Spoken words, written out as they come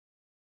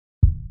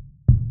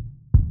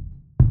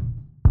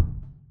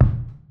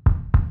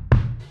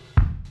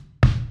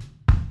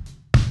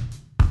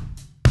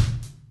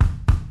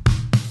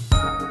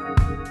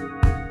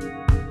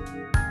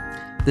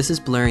This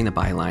is Blurring the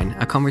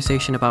Byline, a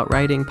conversation about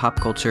writing, pop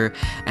culture,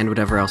 and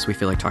whatever else we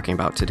feel like talking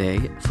about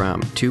today from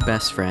two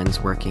best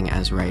friends working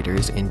as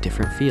writers in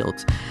different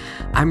fields.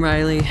 I'm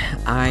Riley.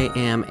 I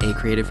am a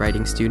creative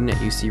writing student at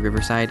UC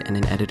Riverside and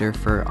an editor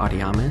for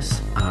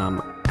Audiamus.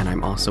 And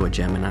I'm also a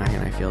Gemini,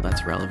 and I feel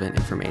that's relevant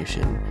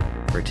information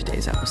for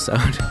today's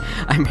episode.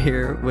 I'm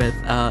here with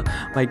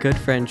my good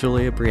friend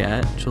Julia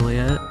Briette.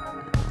 Julia,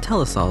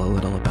 tell us all a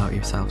little about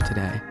yourself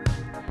today.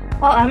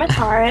 Well, I'm a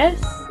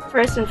Taurus,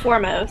 first and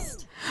foremost.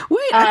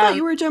 Wait, I thought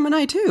you were a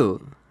Gemini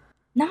too.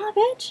 Nah,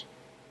 bitch.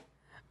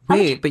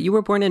 Wait, but you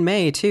were born in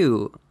May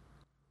too.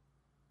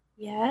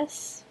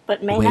 Yes,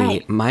 but May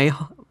Wait,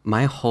 9th.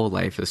 my whole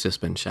life has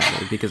just been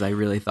shattered because I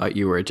really thought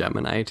you were a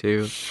Gemini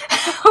too.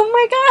 Oh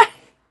my god.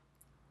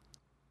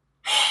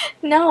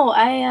 No,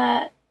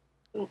 I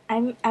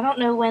don't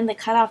know when the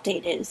cutoff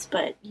date is,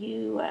 but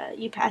you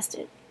passed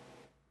it.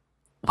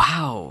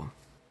 Wow.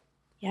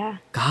 Yeah.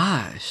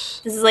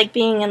 Gosh. This is like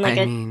being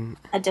in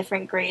a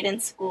different grade in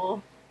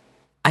school.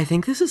 I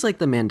think this is like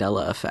the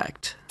Mandela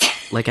effect.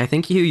 Like, I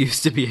think you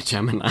used to be a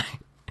Gemini.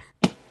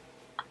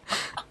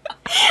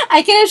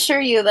 I can assure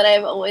you that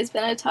I've always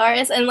been a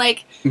Taurus, and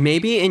like...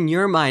 Maybe in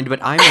your mind, but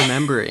I'm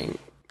remembering.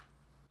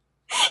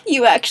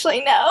 You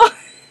actually know.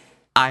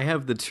 I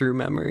have the true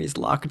memories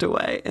locked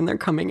away, and they're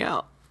coming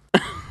out.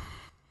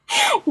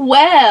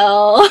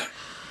 Well,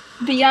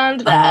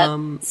 beyond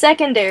that,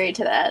 secondary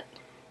to that,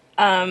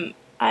 I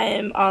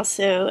am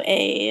also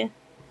a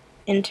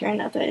intern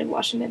at the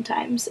Washington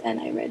Times, and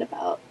I write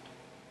about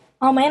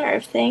all manner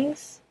of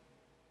things.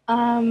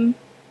 So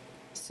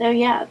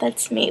yeah,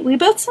 that's me. We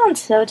both sound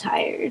so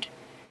tired.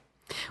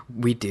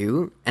 We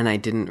do, and I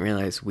didn't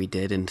realize we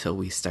did until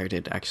we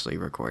started actually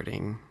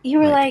recording. You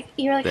were like,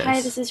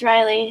 "Hi, this is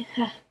Riley."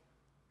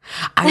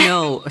 I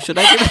know. Should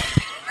I do that?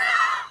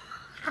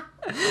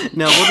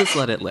 No, we'll just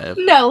let it live.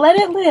 No, let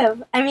it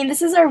live. I mean,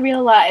 this is our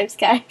real lives,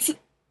 guys.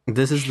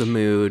 This is the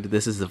mood.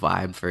 This is the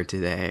vibe for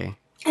today.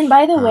 And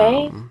by the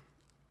way,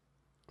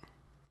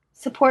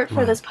 support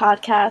for this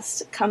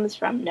podcast comes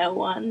from no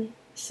one.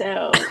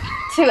 So,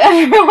 to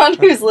everyone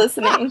who's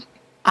listening,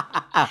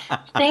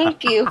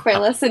 thank you for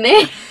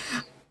listening.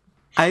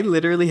 I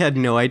literally had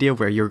no idea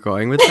where you were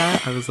going with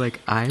that. I was like,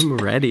 I'm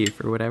ready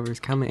for whatever's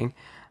coming.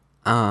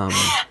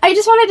 I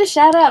just wanted to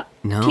shout out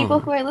people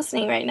who are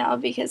listening right now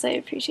because I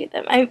appreciate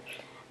them.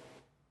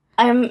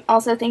 I'm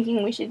also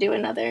thinking we should do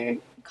another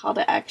call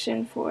to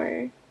action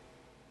for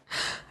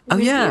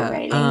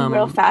writing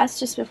real fast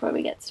just before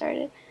we get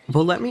started.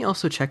 Well, let me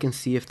also check and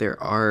see if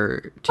there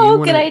are. Do you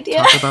want to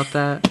talk about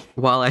that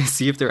while I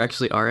see if there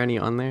actually are any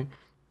on there?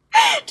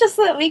 Just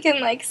so that we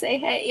can like say,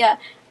 hey, yeah.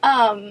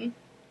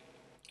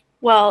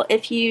 Well,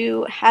 if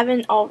you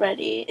haven't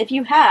already, if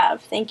you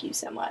have, thank you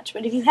so much.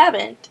 But if you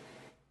haven't,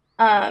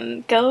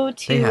 go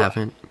to. They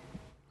haven't.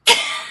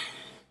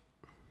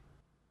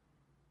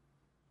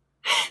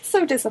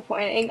 So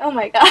disappointing. Oh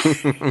my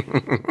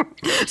god.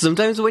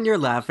 Sometimes when you're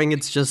laughing,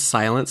 it's just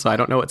silent, so I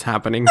don't know what's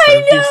happening for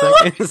a few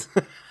seconds.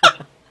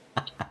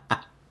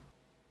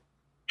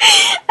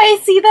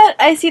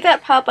 I see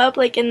that pop up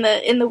like in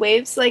the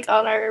waves like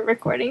on our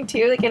recording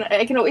too. Like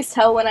I can always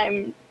tell when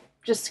I'm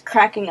just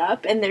cracking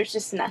up and there's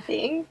just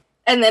nothing.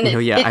 And then it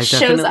I've shows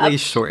definitely up.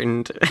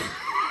 Shortened.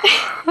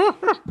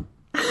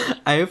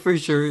 I have for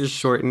sure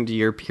shortened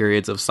your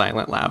periods of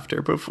silent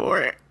laughter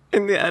before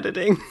in the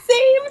editing.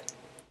 Same.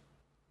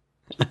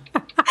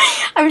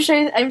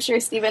 I'm sure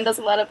Steven does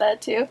a lot of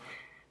that too.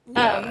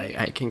 Yeah,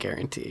 I can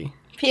guarantee.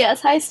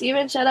 P.S. Hi,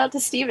 Steven. Shout out to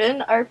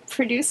Steven, our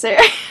producer.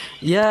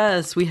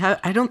 Yes, we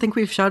have. I don't think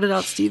we've shouted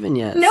out Steven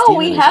yet. No, Steven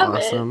we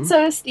haven't. Awesome.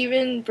 So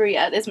Steven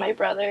Briette is my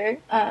brother.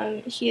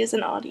 He is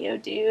an audio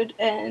dude,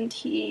 and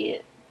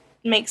he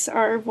makes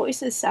our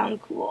voices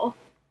sound cool.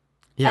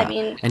 Yeah,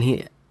 and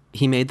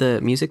he made the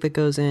music that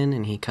goes in,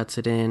 and he cuts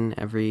it in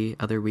every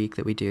other week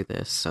that we do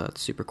this, so it's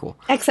super cool.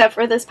 Except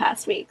for this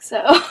past week,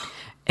 so...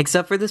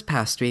 Except for this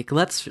past week.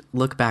 Let's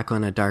look back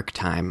on a dark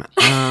time.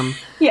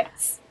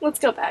 Yes, let's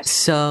go back.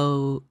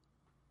 So,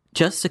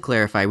 just to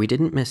clarify, we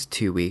didn't miss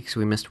 2 weeks.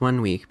 We missed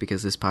 1 week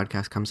because this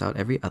podcast comes out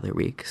every other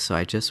week. So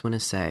I just want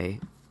to say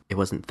it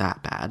wasn't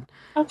that bad.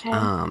 Okay.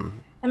 That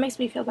makes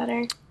me feel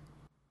better.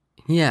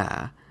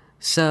 Yeah.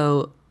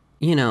 So,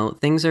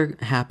 things are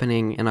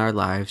happening in our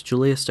lives.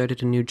 Julia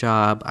started a new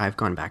job. I've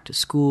gone back to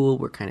school.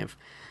 We're kind of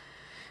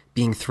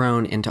being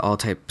thrown into all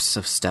types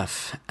of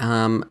stuff.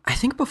 I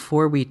think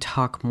before we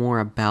talk more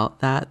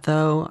about that,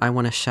 though, I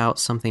want to shout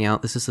something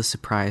out. This is the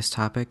surprise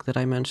topic that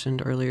I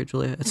mentioned earlier,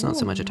 Julia. It's not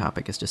so much a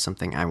topic, it's just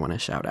something I want to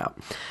shout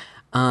out.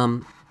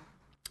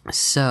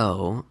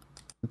 So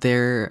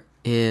there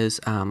is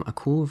a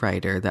cool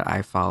writer that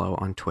I follow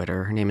on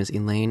Twitter. Her name is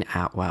Elaine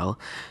Atwell,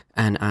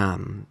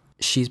 and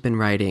she's been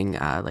writing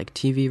like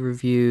TV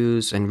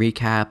reviews and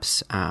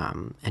recaps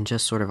and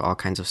just sort of all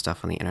kinds of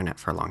stuff on the internet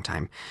for a long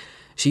time.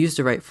 She used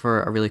to write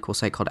for a really cool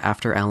site called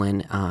After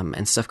Ellen,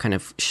 and stuff kind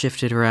of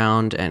shifted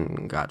around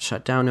and got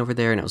shut down over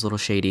there, and it was a little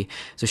shady.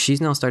 So she's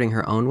now starting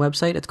her own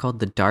website. It's called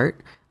The Dart.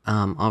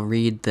 I'll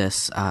read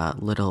this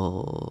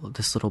little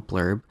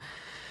blurb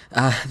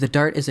The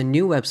Dart is a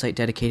new website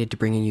dedicated to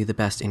bringing you the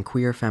best in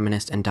queer,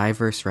 feminist, and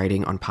diverse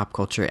writing on pop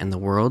culture and the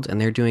world. And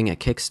they're doing a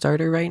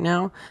Kickstarter right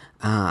now.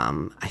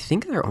 I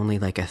think they're only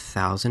like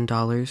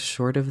 $1,000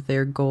 short of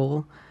their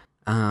goal.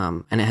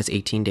 And it has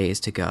 18 days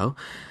to go.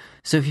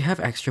 So if you have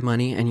extra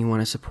money and you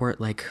want to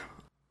support like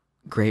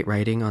great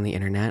writing on the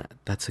internet,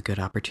 that's a good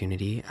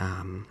opportunity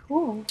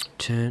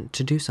to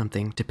do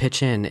something, to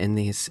pitch in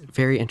these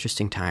very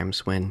interesting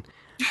times when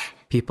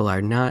people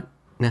are not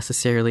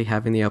necessarily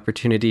having the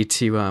opportunity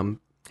to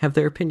have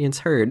their opinions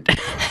heard.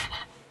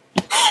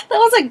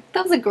 That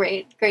was a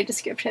great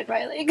description,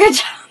 Riley. Good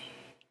job.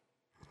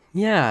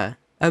 Yeah,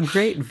 a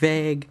great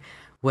vague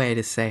way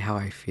to say how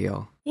I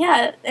feel.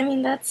 Yeah, I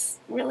mean that's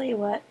really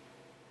what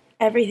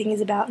everything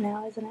is about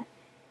now, isn't it?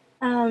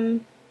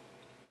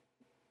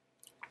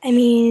 I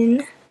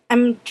mean,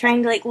 I'm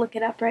trying to like look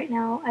it up right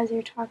now as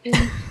you're talking.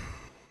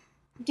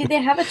 Do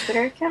they have a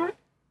Twitter account?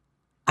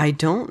 I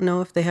don't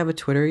know if they have a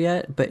Twitter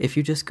yet, but if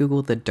you just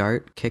Google the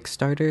Dart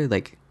Kickstarter,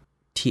 like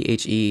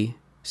THE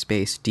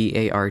space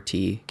DART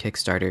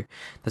Kickstarter,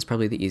 that's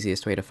probably the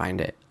easiest way to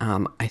find it.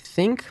 I'm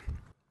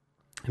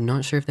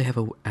not sure if they have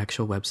an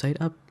actual website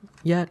up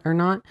yet or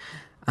not,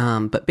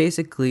 but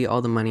basically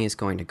all the money is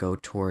going to go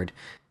toward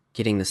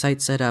getting the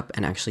site set up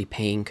and actually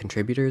paying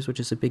contributors, which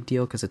is a big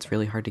deal because it's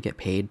really hard to get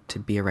paid to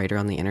be a writer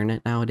on the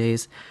internet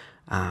nowadays.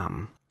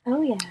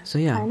 Oh yeah. So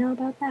yeah, I know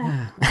about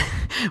that. Yeah.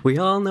 We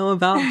all know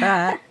about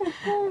that.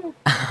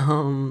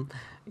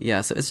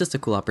 Yeah, so it's just a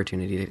cool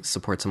opportunity to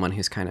support someone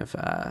who's kind of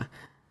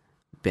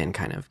been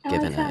kind of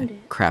given a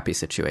crappy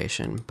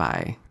situation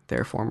by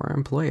their former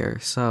employer.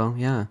 So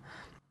yeah.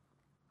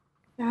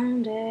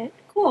 Found it.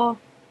 Cool.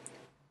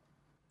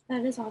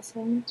 That is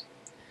awesome.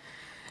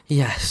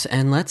 Yes,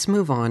 and let's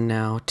move on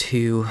now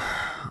to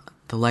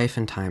the life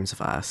and times of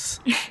us.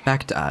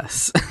 Back to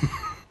us.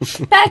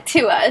 Back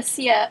to us,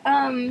 yeah.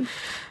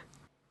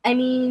 I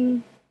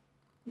mean,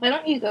 why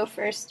don't you go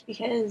first?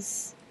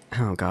 Because...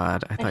 Oh,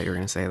 God. I thought you were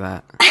going to say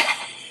that.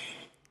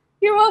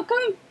 You're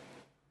welcome.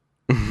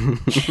 I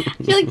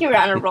feel like you're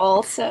on a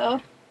roll, so...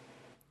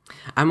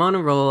 I'm on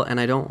a roll, and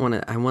I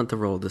want the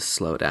roll to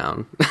slow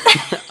down.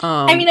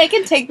 I mean, I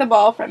can take the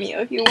ball from you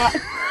if you want.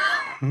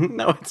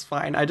 No, it's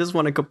fine. I just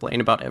want to complain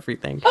about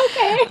everything.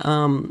 Okay.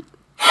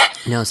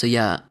 No, so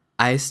yeah,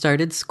 I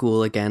started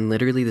school again,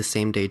 literally the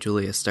same day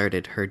Julia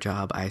started her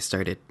job. I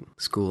started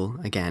school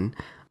again.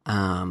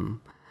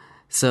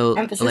 So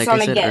Emphasis like on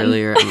I said again.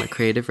 earlier, I'm a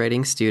creative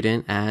writing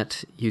student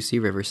at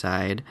UC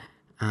Riverside.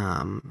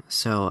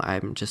 So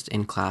I'm just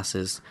in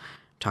classes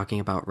talking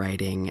about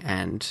writing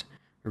and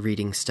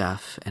reading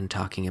stuff and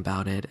talking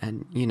about it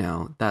and, you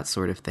know, that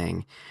sort of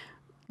thing.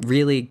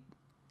 Really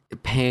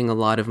paying a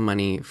lot of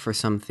money for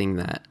something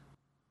that,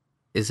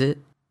 is it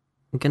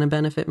going to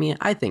benefit me?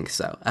 I think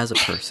so, as a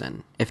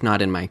person, if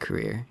not in my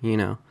career, you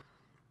know?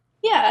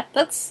 Yeah,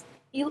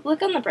 you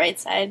look on the bright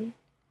side.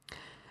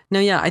 No,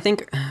 yeah,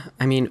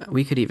 I mean,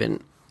 we could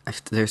even,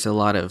 there's a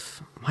lot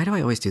of, why do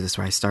I always do this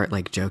where I start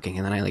like joking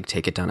and then I like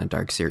take it down a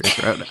dark,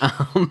 serious road?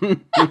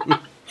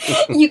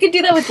 You could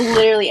do that with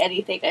literally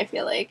anything, I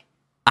feel like.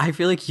 I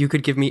feel like you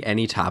could give me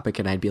any topic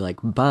and I'd be like,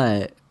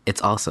 but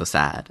it's also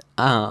sad.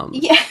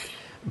 Yeah.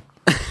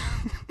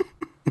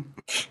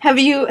 Have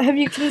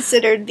you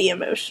considered the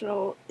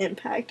emotional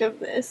impact of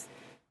this?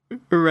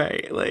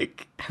 Right,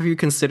 like, have you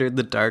considered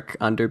the dark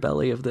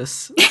underbelly of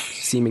this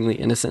seemingly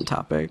innocent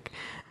topic?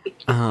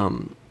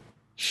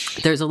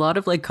 There's a lot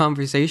of like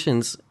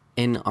conversations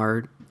in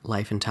our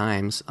life and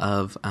times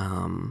of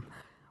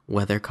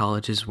whether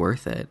college is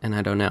worth it, and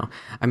I don't know.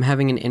 I'm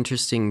having an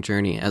interesting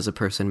journey as a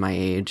person my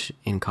age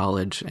in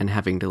college and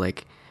having to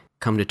like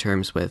come to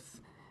terms with,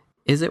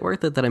 is it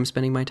worth it that I'm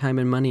spending my time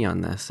and money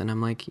on this? And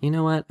I'm like, you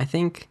know what? I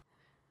think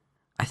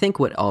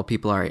what all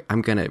people are,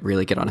 I'm going to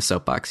really get on a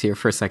soapbox here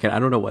for a second. I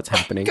don't know what's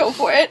happening. Go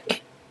for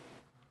it.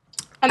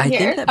 I'm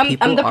here.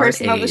 I'm the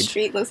person on the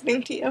street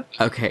listening to you.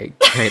 Okay,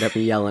 great. I'll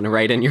be yelling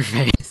right in your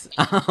face.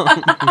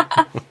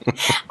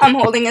 I'm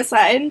holding a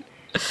sign.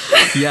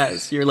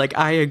 Yes, you're like,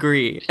 I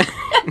agree.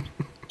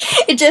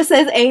 It just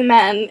says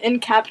amen in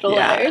capital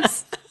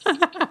letters.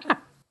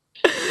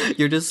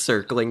 You're just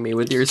circling me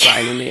with your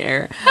sign in the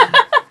air.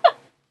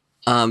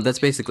 That's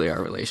basically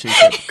our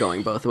relationship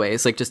going both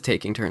ways, like just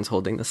taking turns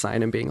holding the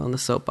sign and being on the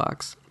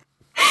soapbox.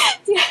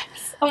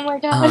 Yes. Oh my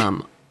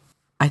God.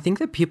 I think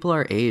that people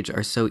our age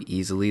are so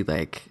easily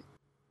like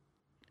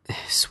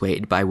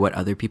swayed by what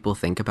other people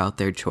think about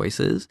their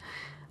choices.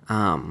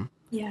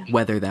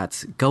 Whether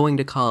that's going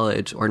to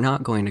college or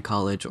not going to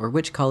college, or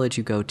which college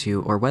you go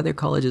to, or whether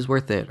college is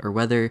worth it, or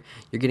whether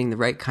you're getting the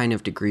right kind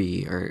of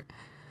degree,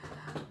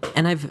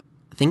 and I've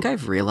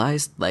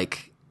realized,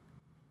 like,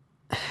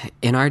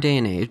 in our day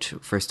and age,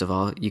 first of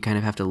all, you kind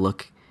of have to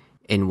look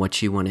in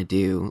what you want to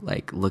do,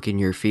 like look in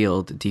your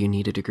field. Do you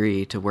need a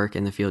degree to work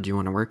in the field you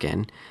want to work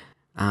in?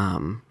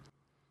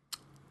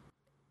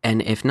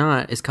 And if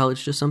not, is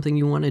college just something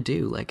you want to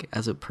do, like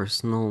as a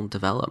personal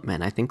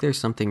development? I think there's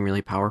something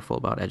really powerful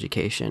about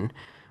education,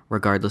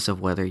 regardless of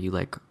whether you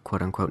like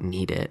quote unquote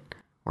need it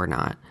or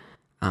not.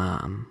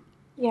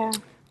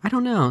 I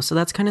don't know. So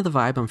that's kind of the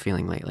vibe I'm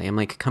feeling lately. I'm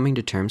like coming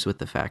to terms with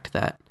the fact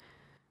that,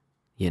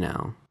 you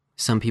know,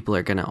 some people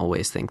are going to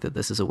always think that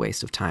this is a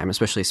waste of time,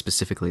 especially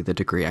specifically the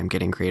degree I'm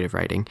getting creative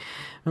writing.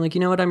 I'm like,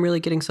 you know what? I'm really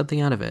getting something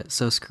out of it.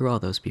 So screw all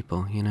those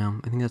people, you know?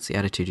 I think that's the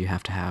attitude you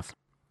have to have.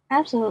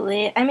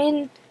 Absolutely.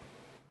 I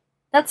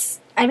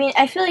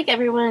feel like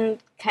everyone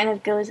kind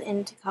of goes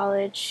into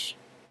college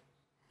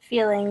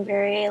feeling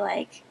very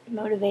like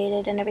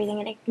motivated and everything,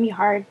 and it can be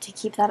hard to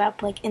keep that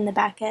up like in the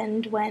back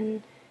end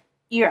when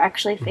you're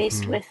actually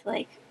faced Mm-hmm. with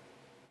like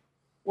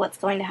what's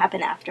going to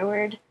happen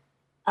afterward.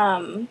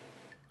 Um,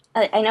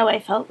 I know I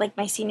felt like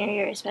my senior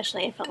year,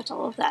 especially, I felt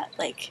all of that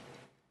like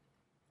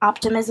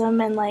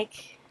optimism and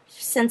like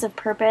sense of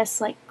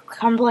purpose like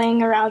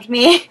crumbling around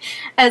me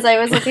as I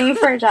was looking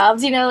for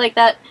jobs. You know, like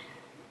that.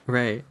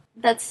 Right.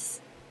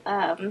 That's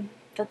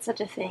that's such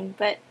a thing.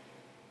 But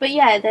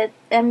yeah, that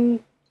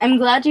I'm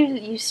glad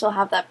you still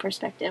have that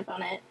perspective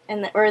on it,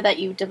 and or that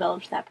you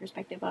developed that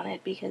perspective on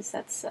it because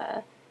that's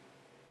the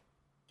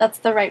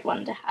right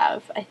one to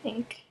have, I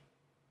think.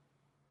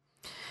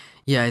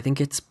 Yeah, I think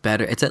it's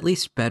better. It's at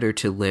least better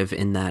to live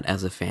in that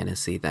as a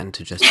fantasy than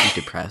to just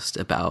be depressed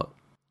about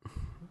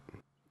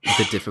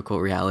the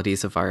difficult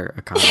realities of our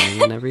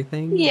economy and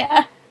everything.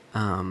 Yeah.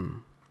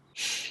 Um,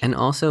 and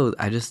also,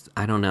 I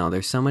don't know.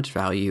 There's so much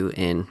value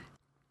in.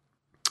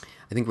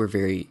 I think we're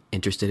very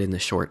interested in the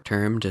short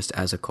term, just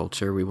as a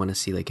culture. We want to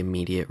see like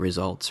immediate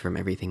results from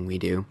everything we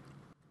do.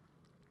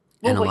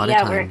 And a lot of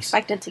Yeah, we're times,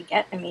 expected to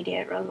get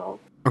immediate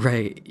results.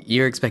 right,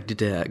 you're expected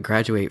to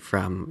graduate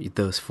from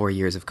those 4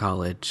 years of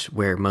college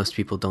where most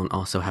people don't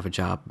also have a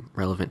job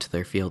relevant to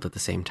their field at the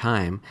same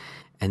time.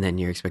 And then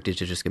you're expected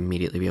to just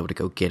immediately be able to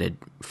go get a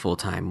full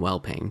time, well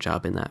paying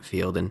job in that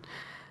field. And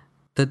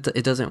that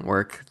it doesn't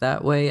work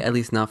that way, at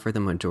least not for the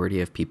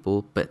majority of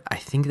people. But I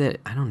think that,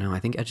 I don't know, I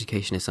think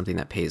education is something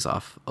that pays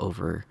off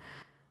over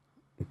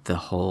the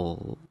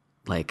whole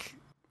like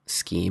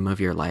scheme of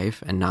your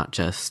life and not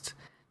just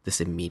this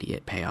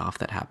immediate payoff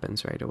that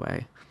happens right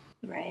away.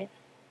 Right.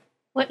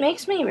 What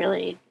makes me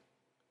really,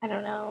 I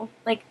don't know,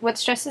 like what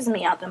stresses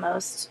me out the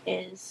most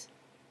is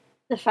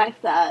the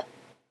fact that,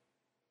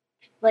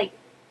 like,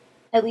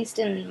 at least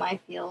in my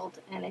field,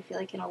 and I feel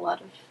like in a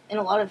lot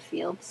of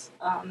fields,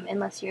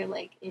 unless you're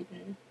like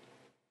in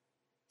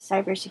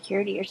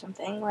cybersecurity or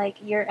something, like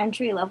your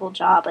entry level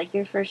job, like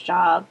your first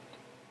job,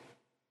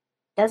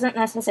 doesn't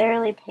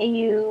necessarily pay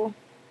you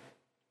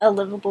a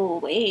livable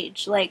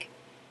wage. Like,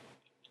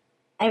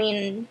 I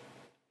mean,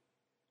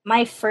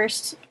 my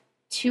first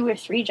two or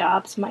three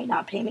jobs might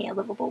not pay me a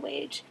livable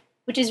wage,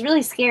 which is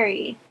really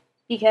scary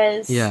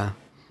because, Yeah.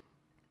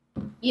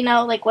 you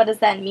know, like, what does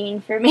that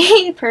mean for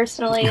me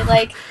personally?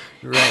 Like,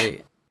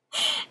 Right.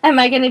 am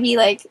I going to be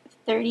like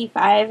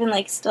 35 and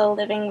like still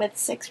living with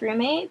six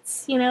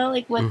roommates? You know,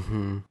 like, what?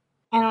 Hmm.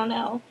 I don't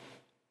know.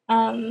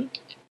 Um,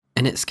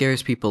 And it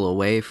scares people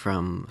away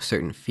from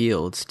certain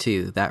fields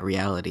too, that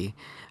reality.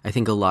 I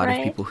think a lot of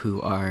right? people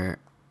who are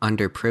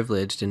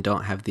underprivileged and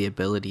don't have the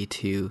ability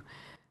to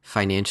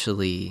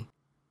financially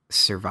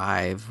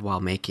survive while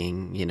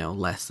making, you know,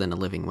 less than a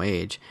living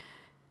wage,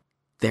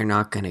 they're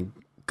not going to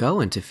go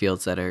into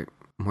fields that are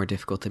more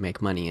difficult to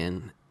make money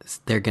in.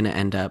 They're going to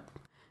end up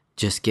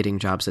just getting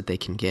jobs that they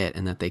can get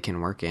and that they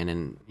can work in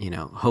and, you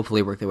know,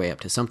 hopefully work their way up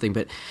to something.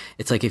 But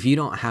it's like if you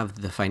don't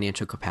have the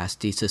financial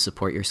capacity to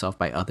support yourself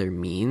by other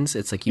means,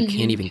 it's like you can't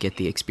Mm-hmm. even get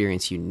the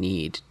experience you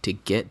need to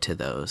get to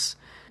those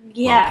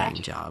Yeah.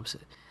 well-paying jobs.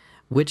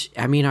 Which,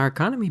 I mean, our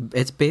economy,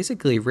 it's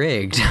basically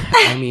rigged.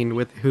 I mean,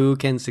 with who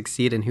can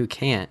succeed and who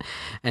can't.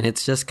 And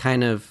it's just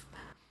kind of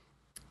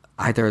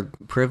either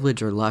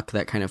privilege or luck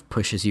that kind of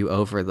pushes you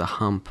over the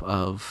hump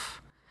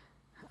of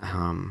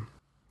um,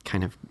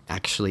 kind of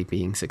actually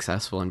being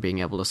successful and being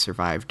able to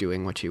survive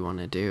doing what you want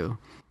to do.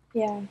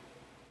 Yeah.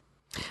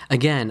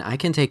 Again, I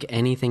can take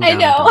anything I down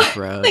a know. dark Like,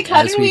 road,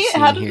 as we've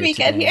how seen did here we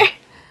get here? today.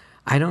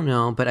 I don't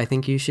know, but I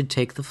think you should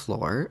take the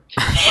floor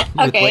with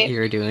what Okay.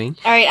 you're doing.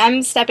 All right.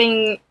 I'm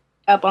stepping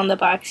up on the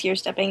box. You're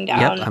stepping Yep,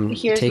 down. I'm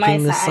Here's my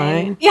taking the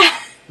sign. sign. Yeah.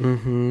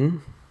 Mm-hmm.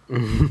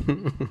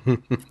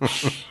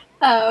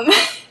 Um,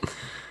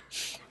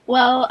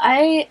 well,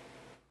 I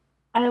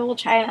will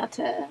try not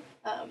to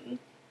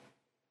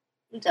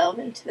delve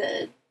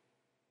into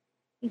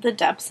the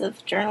depths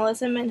of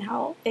journalism and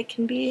how it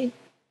can be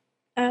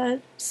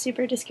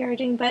super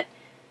discouraging. But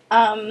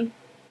um,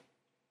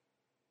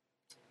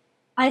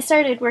 I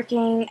started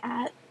working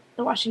at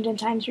the Washington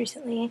Times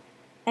recently,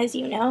 as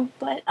you know.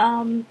 But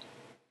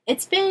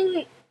it's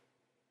been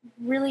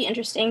really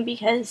interesting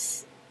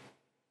because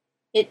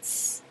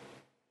it's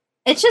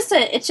it's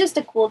just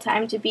a cool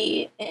time to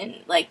be in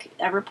like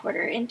a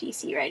reporter in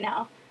DC right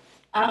now.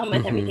 With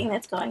Mm-hmm. everything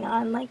that's going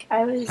on, like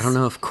I I don't was,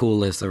 know if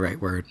cool is the right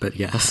word, but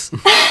yes.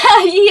 yeah,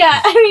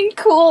 I mean,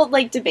 cool,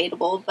 like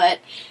debatable,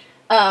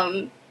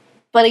 um,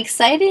 but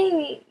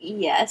exciting,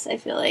 yes. I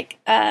feel like,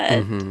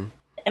 Mm-hmm.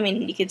 I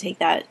mean, you could take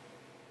that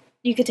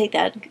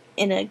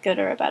in a good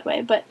or a bad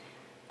way, but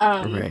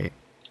um, Right.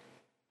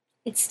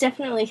 it's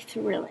definitely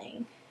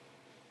thrilling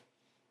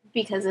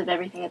because of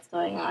everything that's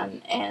going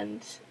on,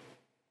 and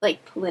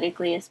like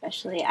politically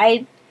especially.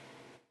 I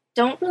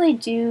don't really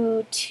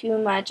do too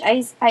much.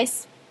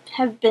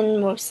 Have been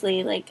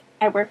mostly like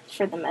I work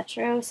for the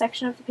Metro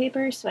section of the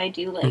paper, so I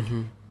do like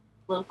Mm-hmm.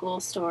 local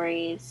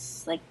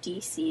stories, like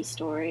DC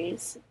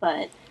stories,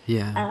 but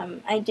Yeah.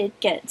 I did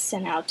get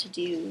sent out to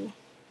do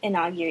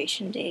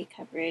inauguration day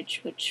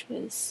coverage, which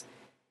was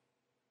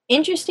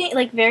interesting,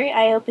 like very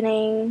eye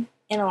opening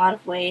in a lot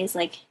of ways.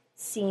 Like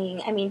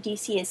seeing, I mean,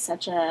 DC is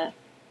such a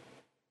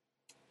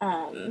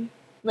um,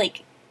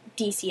 like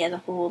DC as a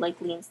whole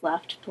like leans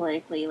left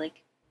politically,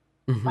 like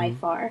by Mm-hmm.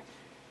 far.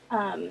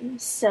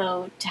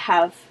 So to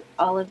have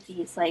all of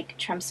these like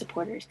Trump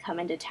supporters come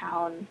into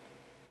town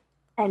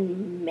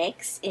and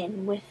mix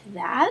in with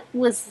that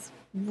was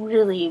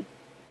really.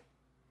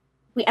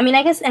 I mean,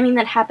 I mean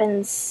that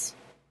happens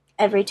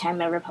every time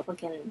a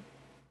Republican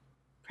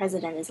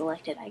president is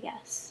elected, I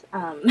guess.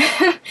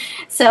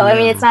 So I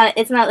mean, Yeah.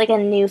 it's not like a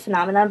new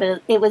phenomenon,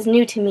 but it was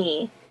new to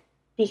me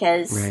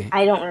because Right.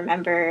 I don't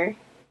remember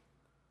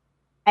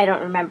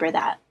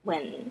that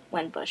when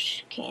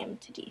Bush came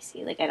to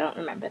DC. Like I don't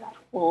remember that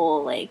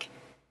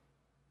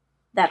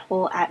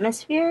whole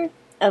atmosphere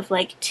of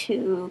like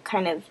two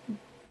kind of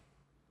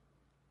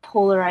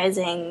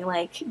polarizing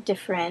like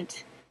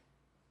different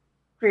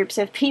groups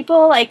of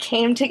people like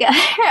came together.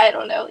 I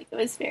don't know, like it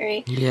was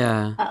very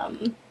Yeah.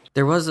 um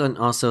There wasn't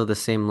also the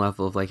same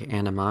level of like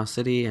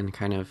animosity and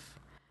kind of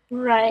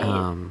right.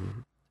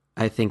 um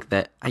I think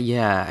that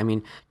yeah, I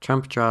mean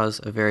Trump draws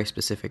a very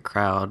specific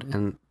crowd,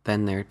 and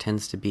then there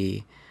tends to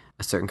be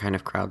a certain kind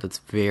of crowd that's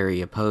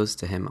very opposed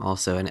to him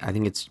also, and I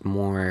think it's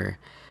more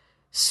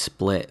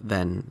split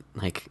than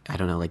like I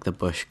don't know, like the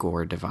Bush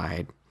Gore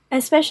divide.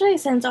 Especially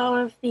since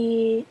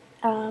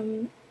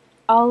um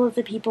all of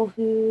the people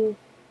who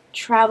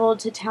traveled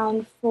to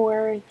town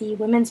for the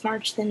women's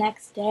march the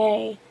next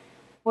day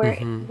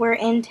Mhm. were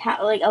in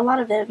town. Like a lot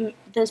of them,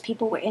 those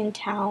people were in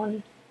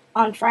town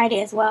on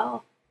Friday as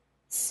well.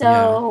 Yeah.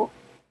 So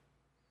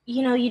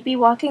you know, you'd be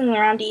walking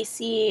around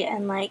DC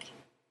and like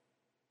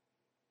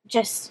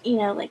just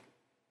like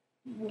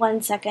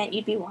 1 second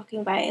you'd be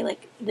walking by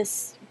like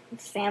this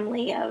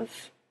family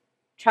of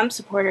Trump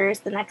supporters.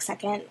 The next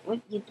second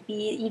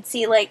you'd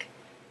see like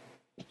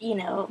you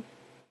know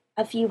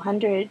a few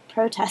hundred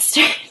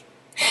protesters.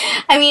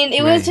 I mean, Right.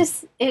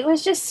 it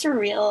was just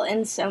surreal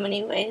in so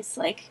many ways.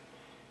 Like,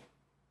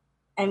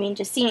 I mean,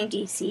 just seeing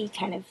DC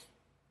kind of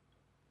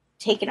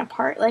taken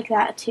apart like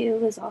that too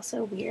was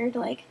also weird.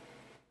 Like,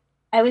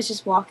 I was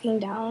just walking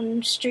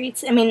down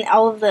streets. I mean,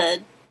 all of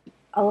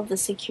the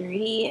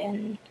security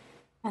and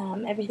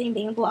everything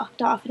being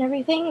blocked off and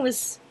everything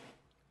was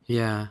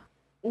Yeah.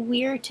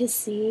 weird to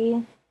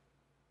see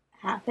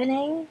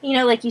happening. You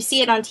know, like you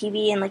see it on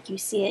TV and like you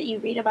see it, you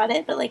read about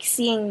it, but like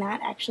seeing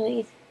that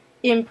actually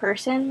in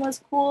person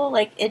was cool.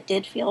 Like it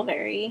did feel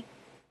very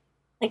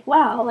like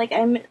wow, like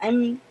I'm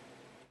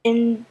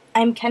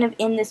kind of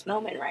in this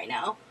moment right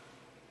now.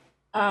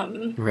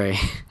 Um Right.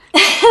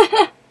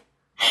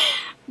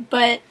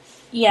 but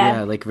yeah,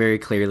 Yeah, like very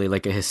clearly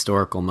like a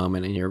historical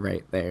moment, and you're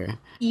right there.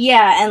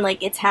 yeah, and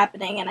like it's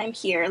happening and I'm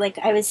here. Like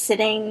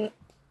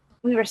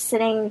we were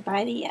sitting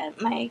by the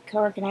my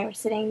coworker and I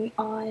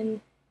were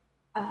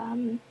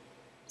um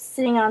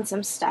sitting on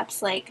some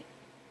steps like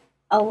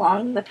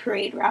along the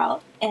parade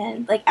route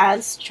and like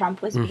as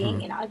Trump was being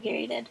Mhm.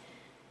 inaugurated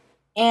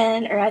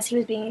and or as he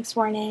was being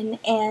sworn in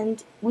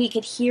and we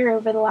could hear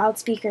over the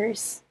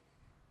loudspeakers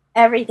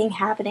everything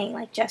happening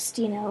like just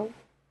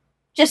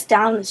just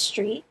down the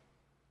street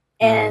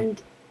Right.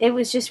 and it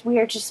was just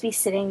weird just to be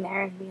sitting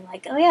there and being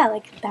like oh yeah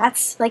like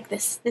that's like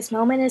this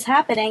moment is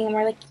happening and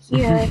we're like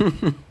here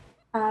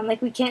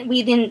like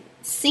we didn't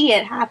see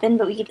it happen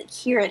but we could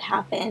hear it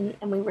happen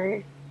and we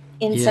were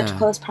in such Yeah.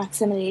 close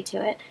proximity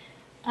to it.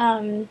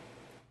 um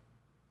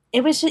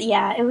it was just,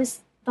 yeah, it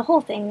was the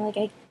whole thing.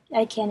 Like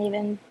I can't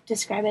even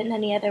describe it in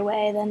any other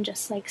way than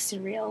just like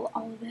surreal.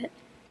 All of it.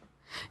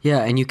 Yeah,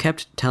 and you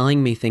kept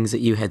telling me things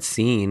that you had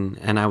seen,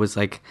 and I was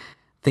like,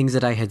 things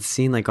that I had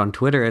seen like on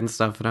Twitter and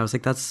stuff, and I was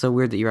like, that's so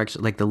weird that you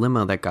actually like the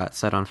limo that got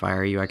set on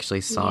fire. You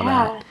actually saw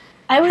that Yeah,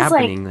 I was like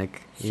happening.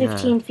 Like, yeah,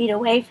 15 feet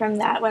away from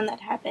that when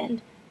that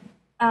happened.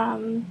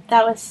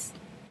 That was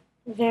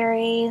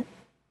very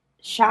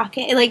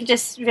shocking. Like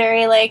just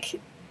very like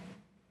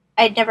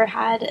I'd never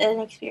had an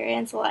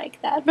experience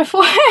like that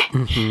before.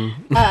 hmm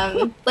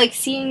Like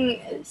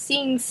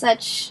seeing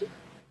such.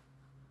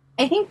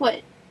 I think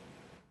what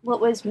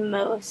was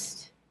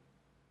most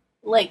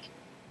like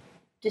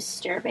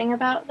disturbing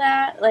about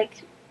that,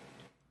 like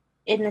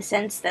in the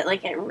sense that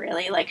like it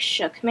really like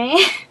shook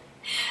me,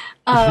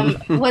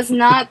 was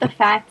not the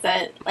fact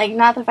that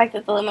not the fact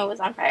that the limo was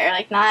on fire,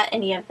 like not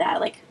any of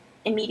that like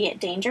immediate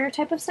danger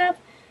type of stuff,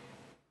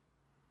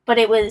 but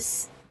it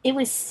was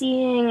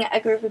seeing a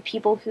group of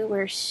people who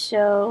were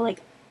so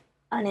like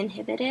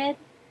uninhibited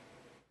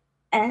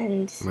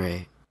and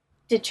right,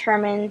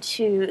 determined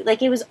to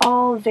like it was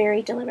all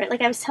very deliberate.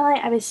 Like I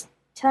was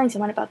telling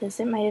someone about this,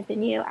 it might have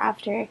been you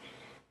after,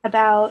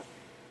 about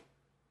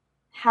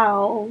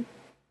how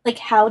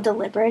how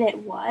deliberate it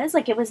was.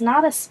 Like it was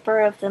not a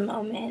spur of the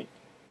moment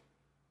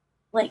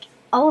like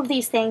all of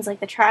these things, like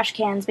the trash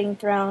cans being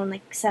thrown,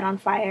 like set on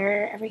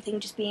fire, everything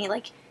just being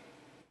like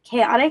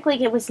chaotic.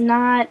 Like it was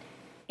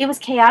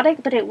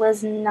chaotic, but it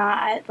was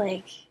not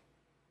like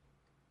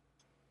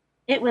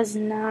it was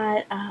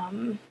not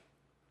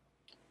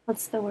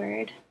what's the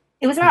word?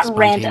 It was Like not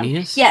random.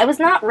 spontaneous? Yeah, it was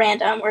not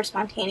random or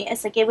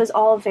spontaneous. Like it was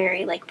all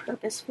very like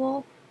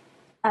purposeful,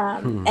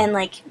 Hmm. and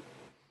like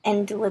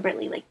and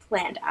deliberately like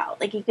planned out.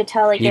 Like you could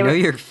tell like You they know were.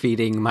 you're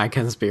feeding my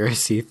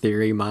conspiracy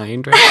theory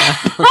mind right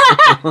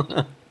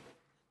now.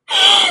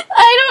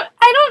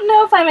 I don't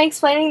know if I'm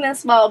explaining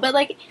this well, but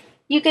like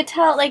you could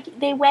tell like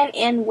they went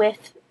in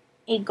with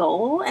a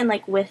goal and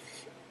like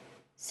with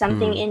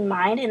something Hmm. in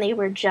mind, and they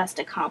were just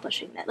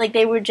accomplishing that. Like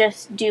they were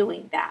just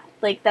doing that.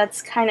 Like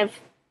that's kind of,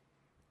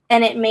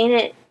 and it made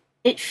it,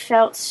 it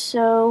felt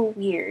so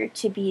weird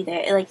to be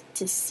there, like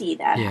to see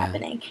that Yeah.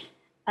 happening.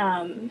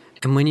 Um,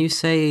 And when you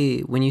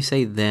say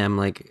them,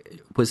 like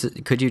was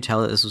it, could you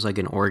tell that this was like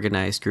an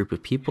organized group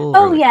of people, or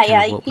oh like yeah,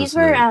 kind of yeah. These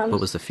were what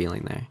was the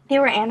feeling there? they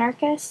were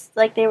anarchists.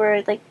 Like they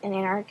were like an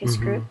anarchist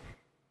group. Hmm.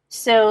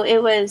 So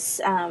it was.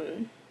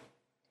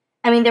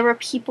 I mean, there were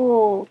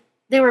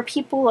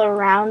people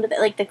around,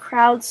 like the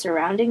crowd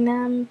surrounding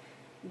them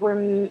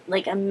were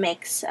like a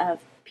mix of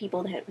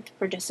people that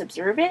were just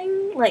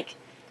observing, like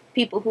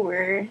people who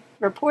were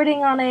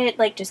reporting on it,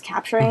 like just Hmm.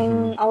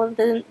 capturing all of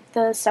the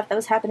stuff that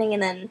was happening,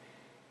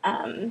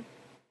 um,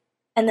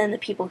 and then the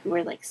people who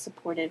were like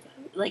supportive,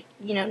 like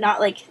not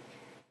like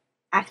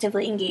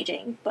actively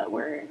engaging, but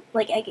were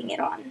like egging it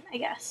on, I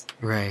guess.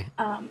 Right.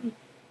 Um,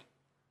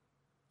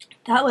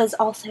 that was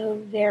also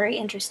very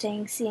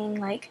interesting, seeing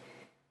like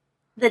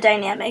the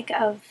dynamic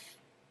of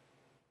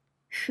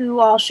who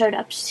all showed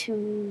up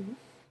to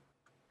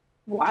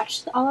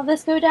watch all of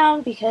this go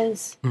down,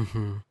 because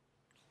Hmm.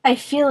 I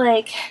feel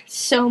like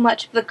so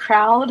much of the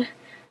crowd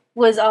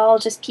was all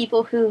just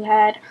people who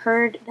had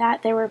heard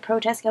that there were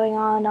protests going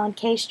on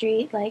K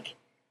Street, like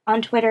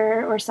on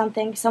Twitter or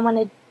something. Someone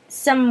had,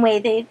 some way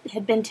they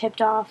had been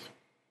tipped off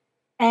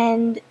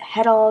and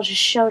had all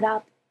just showed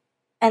up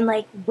and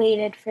like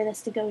waited for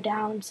this to go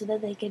down so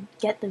that they could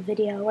get the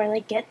video or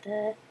like get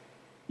the,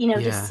 to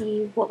Yeah.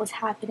 see what was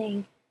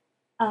happening.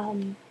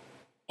 Um,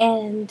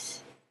 and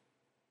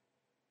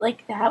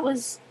like that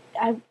was,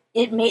 I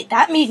it made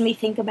that made me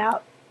think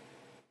about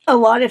a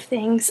lot of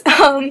things.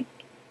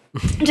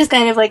 Just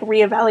kind of like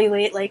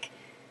reevaluate like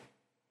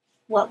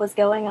what was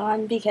going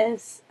on,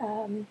 because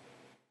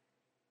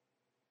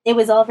it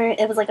was all very,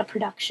 it was like a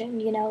production,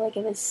 like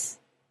it was,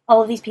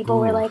 all of these people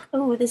were Ooh. like,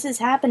 oh, this is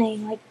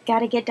happening, like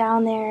gotta get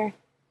down there.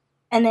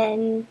 And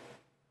then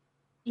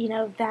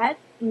that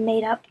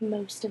made up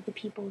most of the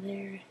people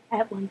there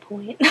at one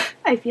point.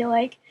 I feel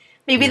like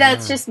maybe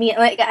that's Yeah. just me,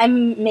 like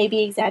I'm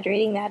maybe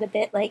exaggerating that a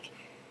bit, like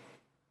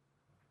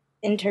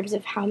in terms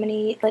of how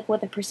many, like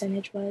what the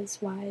percentage was,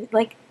 why,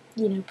 like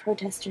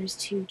protesters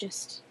to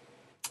just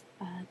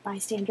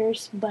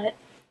bystanders. But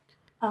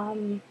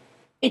um,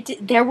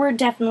 there were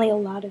definitely a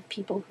lot of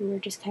people who were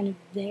just kind of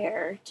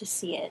there to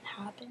see it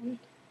happen.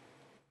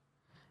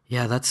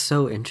 Yeah, that's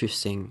so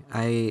interesting.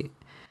 I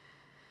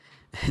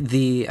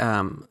the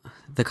um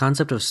the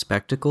concept of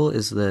spectacle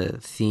is the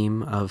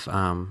theme of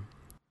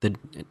the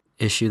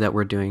issue that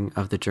we're doing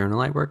of the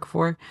journal I work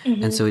for. And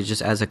Mm-hmm. so it's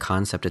just as a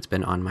concept it's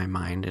been on my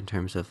mind in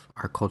terms of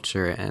our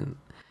culture and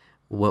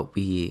what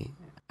we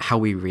how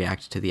we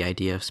react to the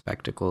idea of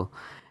spectacle.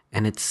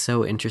 And it's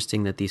so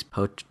interesting that these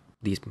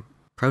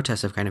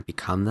protests have kind of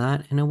become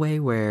that in a way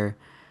where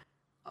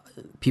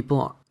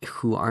people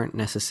who aren't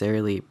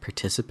necessarily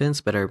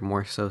participants but are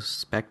more so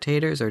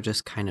spectators are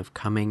just kind of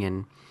coming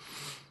and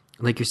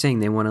like you're saying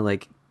they want to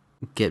like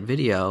get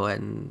video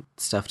and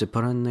stuff to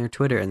put on their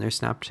Twitter and their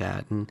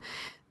Snapchat. And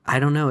I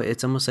don't know,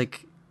 it's almost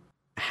like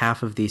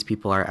half of these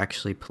people are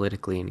actually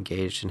politically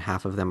engaged and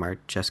half of them are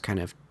just kind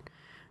of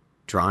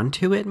drawn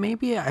to it.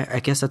 Maybe I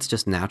guess that's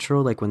just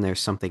natural, like when there's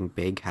something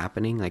big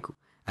happening, like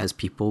as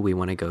people we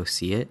want to go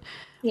see it.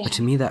 But Yeah.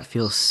 to me that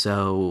feels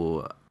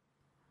so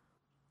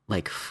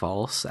like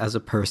false as a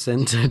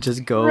person to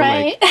just go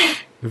Right. like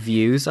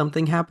view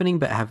something happening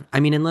but have, I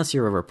mean, unless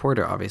you're a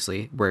reporter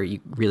obviously where you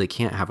really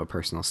can't have a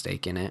personal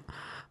stake in it.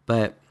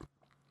 But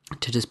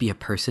to just be a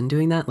person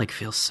doing that like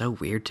feels so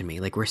weird to me,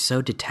 like we're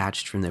so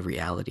detached from the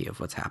reality of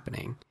what's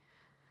happening.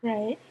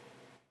 Right.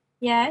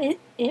 Yeah.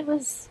 It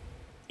was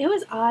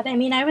odd. I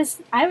mean, I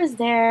was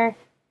there.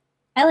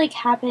 I like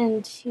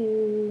happened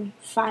to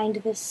find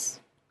this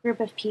group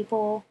of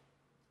people.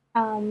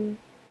 Um,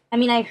 I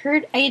mean, I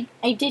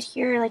did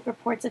hear like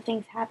reports of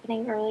things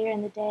happening earlier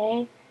in the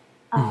day,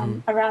 Hmm.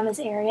 around this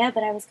area,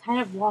 but I was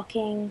kind of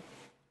walking.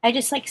 I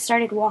just like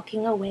started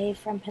walking away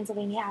from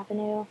Pennsylvania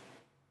Avenue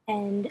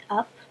and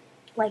up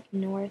like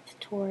north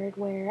toward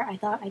where I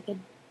thought I could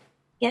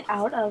get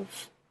out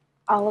of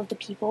all of the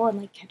people and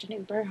like catch an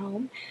Uber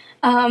home.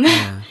 Um,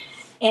 Yeah.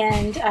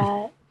 and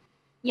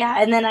yeah,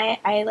 and then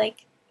I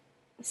like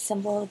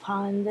stumbled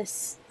upon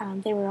this.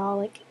 They were all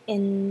like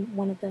in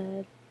one of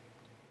the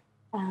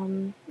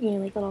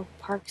like little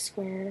park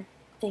square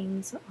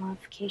things off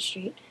K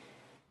Street.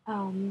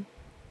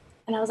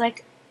 And I was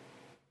like,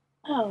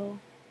 oh,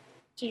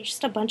 there's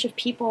just a bunch of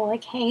people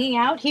like hanging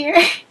out here.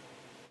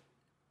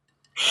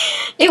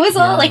 It was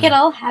all like it Yeah.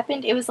 all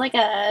happened. It was like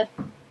a.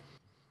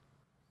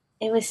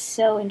 It was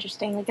so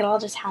interesting. Like it all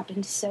just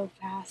happened so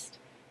fast.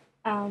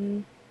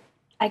 Um,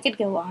 I could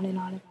go on and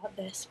on about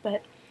this,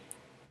 but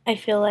I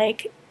feel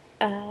like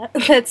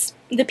that's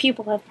the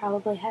people have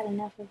probably had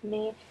enough of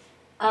me.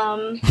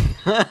 Um,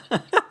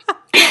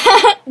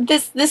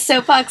 this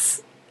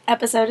soapbox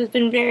episode has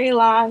been very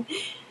long.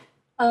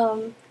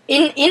 In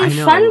I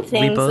fun know. We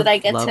things that I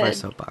both get love our to, I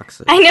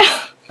soapboxes.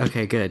 know.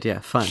 Okay, good. Yeah,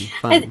 fun.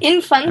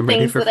 In fun I'm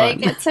ready things for that I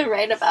fun. get to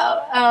write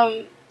about.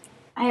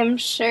 I am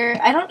sure.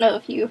 I don't know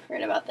if you've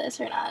heard about this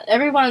or not.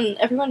 Everyone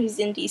who's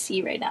in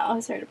DC right now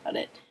has heard about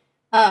it.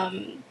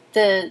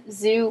 The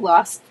zoo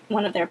lost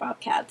one of their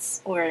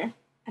bobcats, or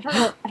I don't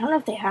know. I don't know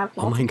if they have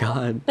Oh my multiple,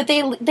 god. but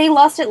they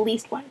lost at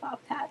least one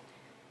bobcat.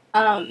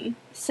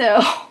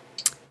 So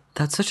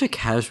That's such a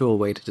casual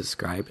way to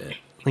describe it.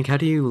 Like, how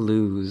do you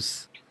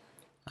lose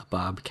a the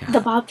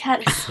bobcat?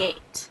 bobcat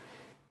escaped.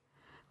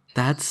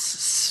 That's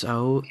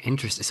so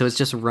interesting. So it's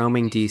just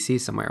roaming DC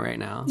somewhere right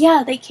now.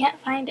 Yeah, they can't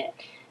find it,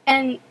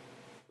 and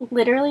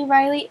literally,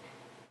 Riley,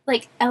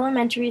 like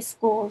elementary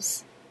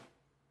schools,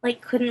 like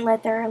couldn't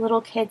let their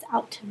little kids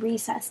out to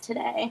recess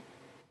today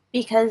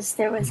because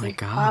there Oh was my a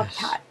gosh.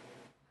 bobcat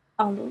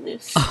on the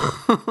loose.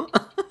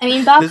 I mean,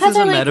 This bobcats is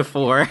are a like,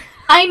 metaphor.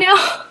 I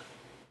know.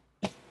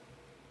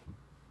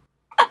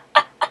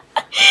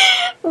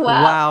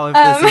 Wow. Wow, if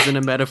this isn't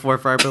a metaphor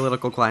for our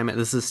political climate,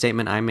 this is a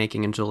statement I'm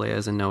making and Julia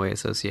is in no way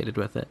associated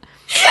with it.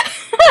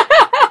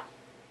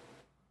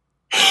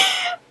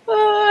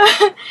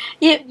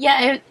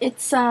 Yeah,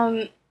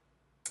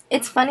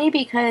 it's funny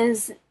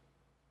because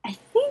I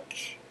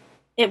think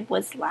it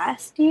was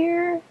last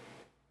year.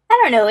 I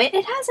don't know.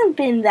 It hasn't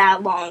been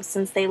that long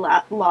since they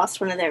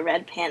lost one of their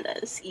red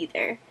pandas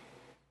either.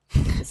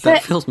 So,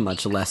 That feels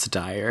much less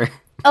dire.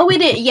 oh, we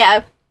did.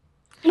 Yeah,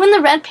 when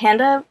the red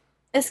panda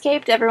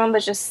escaped, everyone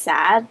was just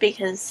sad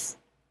because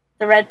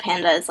the red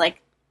panda is like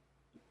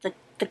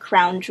the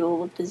crown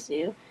jewel of the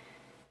zoo.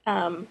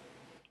 Um,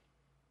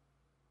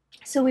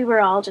 so we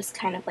were all just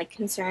kind of like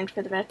concerned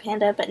for the red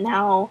panda, but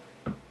now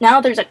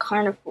there's a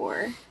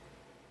carnivore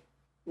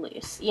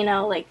loose.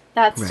 Like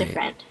that's Right.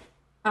 different.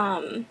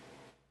 Um,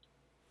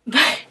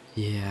 but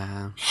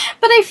Yeah.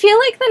 I feel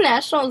like the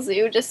National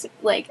Zoo just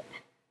like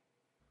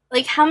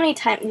how many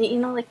times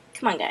like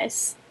come on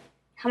guys,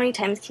 how many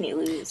times can you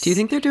Do you lose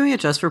think they're doing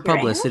it just for your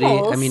publicity? I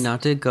mean, animals?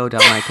 not to go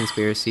down my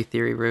conspiracy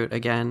theory route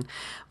again,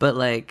 but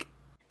like,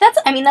 That's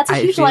a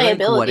I huge feel like what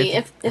liability.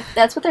 if. If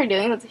that's what they're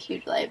doing, that's a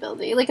huge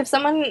liability. Like if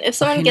someone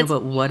Okay, no, gets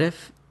but what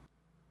if.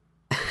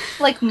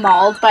 like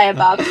mauled by a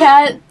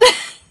bobcat.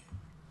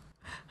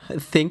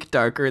 Think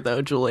darker,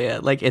 though, Julia.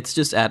 Like, it's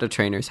just at a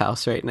trainer's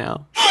house right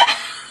now.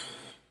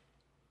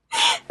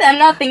 I'm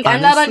not on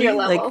your Honestly,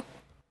 like, level.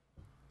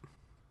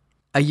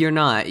 you're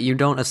not. You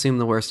don't assume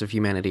the worst of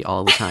humanity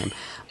all the time.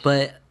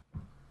 But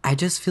I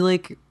just feel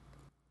like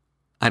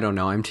I don't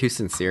know. I'm too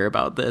sincere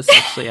about this.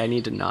 Actually, I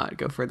need to not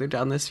go further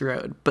down this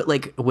road. But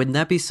like, wouldn't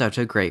that be such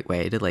a great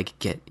way to like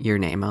get your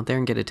name out there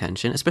and get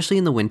attention, especially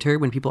in the winter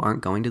when people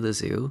aren't going to the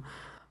zoo?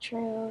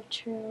 True,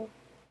 true.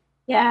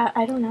 Yeah,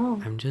 I don't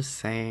know. I'm just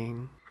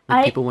saying. Like,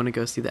 I people want to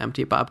go see the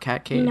empty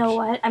bobcat You know cage.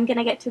 what? I'm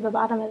gonna get to the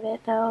bottom of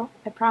it though.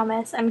 I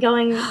promise. I'm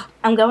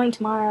going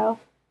tomorrow.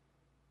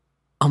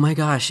 Oh my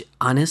gosh!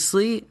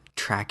 Honestly,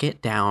 track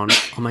it down.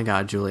 Oh my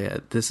god,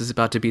 Julia, this is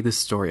about to be the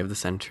story of the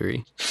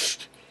century.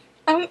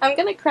 I'm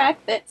gonna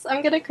crack this.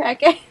 I'm gonna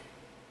crack it.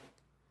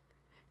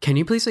 Can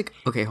you please like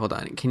okay, hold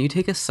on. Can you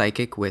take a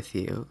psychic with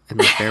you and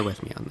like bear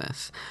with me on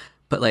this?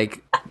 But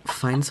like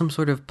find some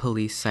sort of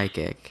police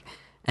psychic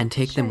and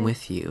take them Sure.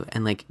 with you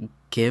and like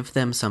give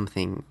them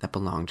something that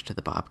belonged to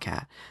the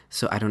bobcat.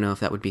 So I don't know if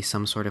that would be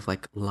some sort of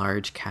like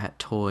large cat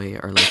toy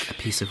or like a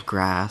piece of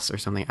grass or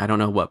something. I don't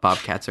know what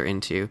bobcats are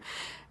into.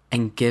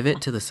 And give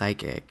it to the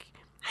psychic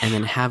and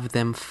then have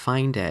them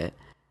find it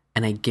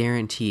and I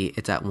guarantee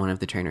it's at one of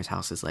the trainer's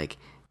houses like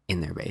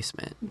in their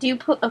basement.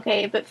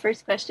 Okay, but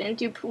first question,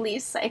 do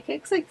police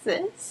psychics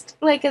exist?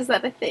 Like is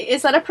that a thing?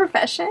 Is that a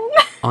profession?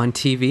 On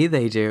TV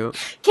they do.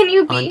 Can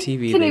you On be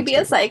TV can they you be a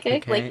do.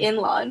 psychic like Okay. in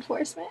law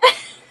enforcement?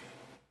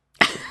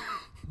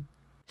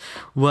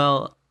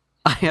 Well,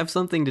 I have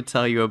something to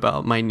tell you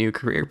about my new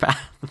career path.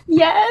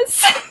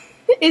 Yes.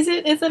 Is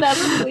it as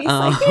a police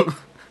psychic?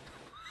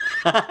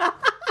 um,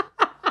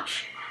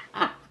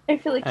 I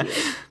feel like you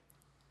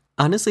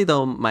Honestly,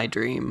 though, my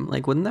dream,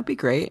 like, wouldn't that be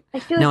great? I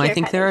feel No, like I you're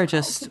think kind there of are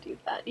called to just, do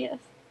that, yes.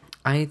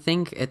 I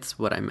think it's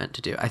what I meant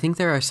to do. I think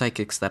there are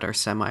psychics that are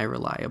semi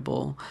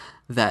reliable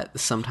that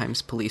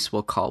sometimes police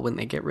will call when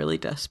they get really Are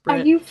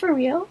desperate. you for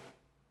real?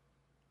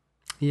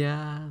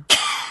 Yeah.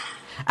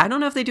 I don't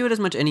know if they do it as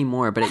much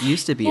anymore, but it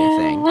used to be a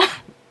thing. Yeah.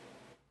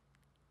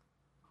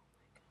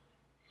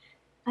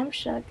 I'm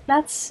shook.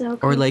 That's so Or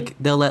crazy. like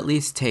they'll at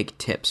least take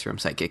tips from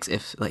psychics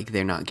if like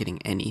they're not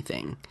getting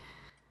anything.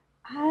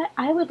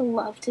 I would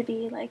love to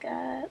be like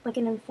an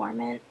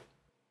informant,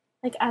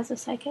 like as a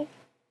psychic.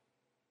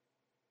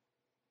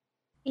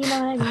 You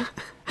know what I mean?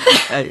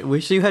 I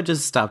wish you had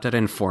just stopped at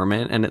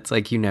informant, and it's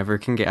like you never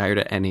can get hired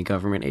at any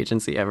government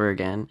agency ever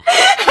again.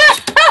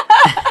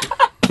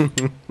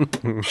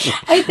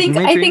 I think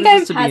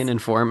I'm to be an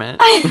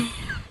informant.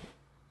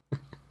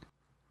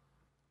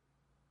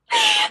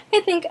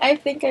 I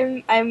think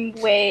I'm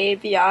way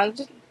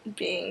beyond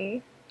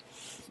being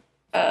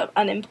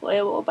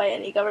unemployable by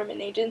any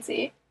government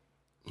agency.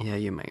 Yeah,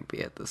 you might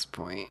be at this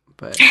point,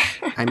 but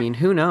I mean,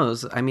 who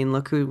knows? I mean,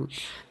 look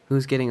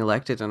who's getting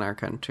elected in our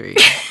country.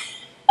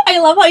 I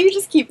love how you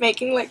just keep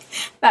making like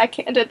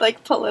backhanded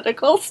like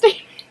political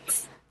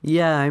statements.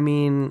 Yeah, I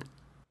mean,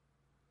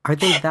 are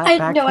they that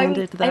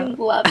backhanded though? I'm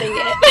loving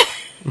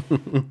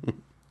it.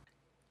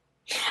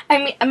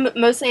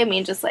 I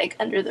mean just like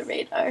under the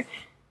radar.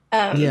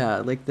 Yeah,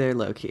 like they're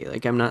low key.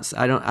 Like I'm not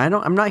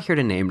here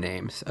to name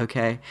names,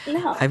 okay?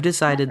 No. I've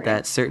decided never.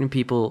 that certain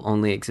people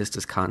only exist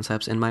as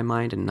concepts in my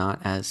mind and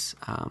not as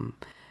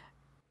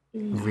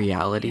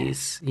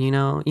realities,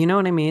 yeah. You know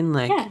what I mean?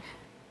 Like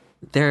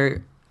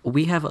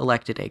we have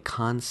elected a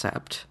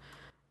concept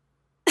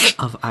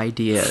of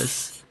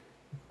ideas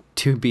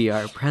to be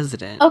our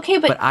president. Okay,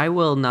 but I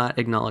will not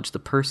acknowledge the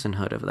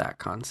personhood of that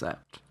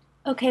concept.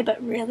 Okay,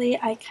 but really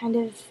I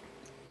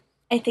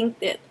think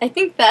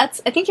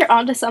you're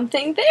onto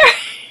something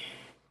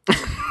there.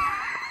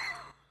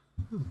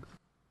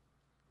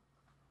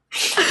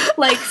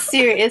 Like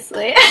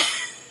seriously.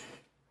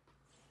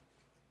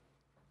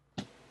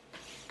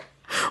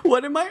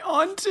 What am I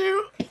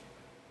onto?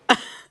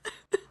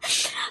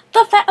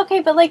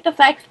 The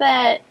fact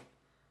that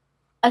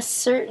a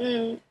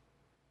certain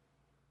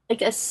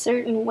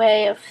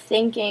way of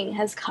thinking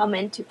has come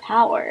into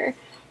power,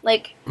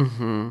 like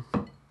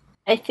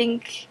I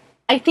think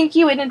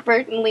you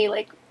inadvertently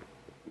like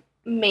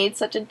made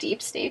such a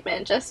deep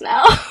statement just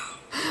now.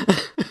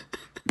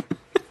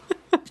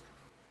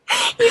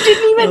 You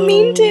didn't even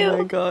mean to. Oh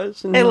my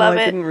gosh. No, I love it.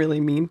 I didn't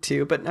really mean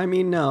to. But I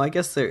mean, no, I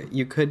guess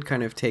you could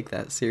kind of take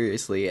that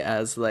seriously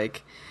as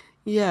like,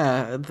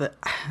 yeah,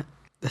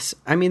 that's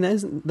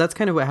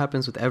kind of what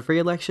happens with every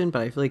election,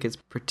 but I feel like it's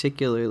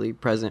particularly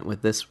present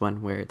with this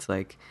one where it's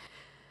like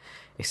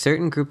a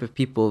certain group of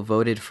people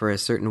voted for a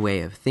certain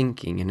way of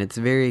thinking, and it's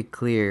very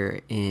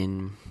clear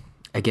in,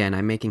 again,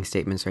 I'm making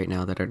statements right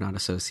now that are not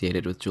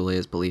associated with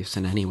Julia's beliefs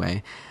in any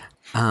way.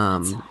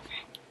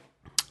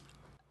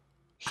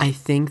 I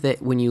think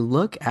that when you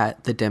look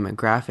at the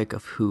demographic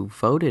of who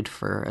voted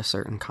for a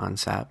certain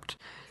concept,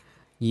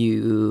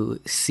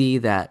 you see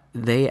that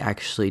they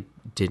actually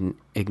didn't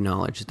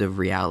acknowledge the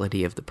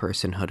reality of the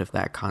personhood of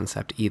that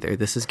concept either.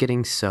 This is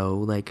getting so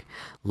like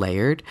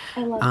layered.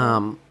 I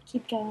love it.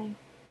 Keep going.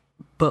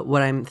 But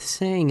what I'm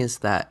saying is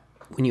that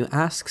when you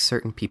ask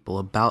certain people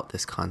about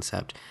this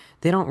concept,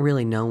 they don't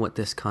really know what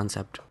this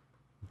concept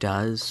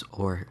does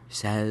or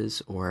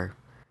says or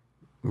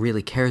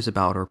really cares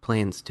about or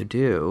plans to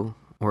do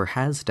or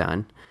has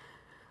done.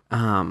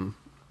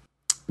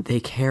 They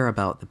care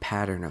about the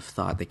pattern of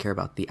thought. They care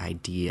about the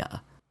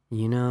idea,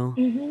 you know?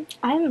 Mm-hmm.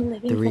 I'm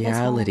living the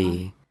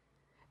reality.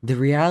 The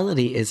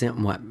reality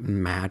isn't what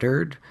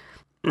mattered.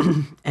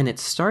 And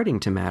it's starting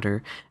to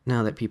matter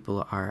now that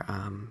people are,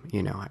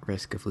 at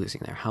risk of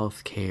losing their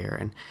health care,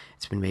 and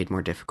it's been made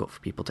more difficult for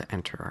people to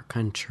enter our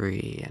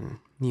country and,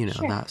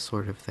 sure. That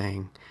sort of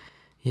thing.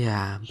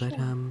 Yeah, but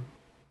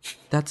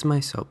that's my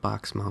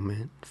soapbox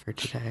moment for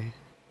today.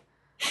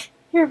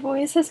 Your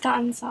voice has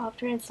gotten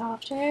softer and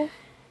softer.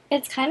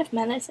 It's kind of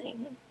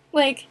menacing.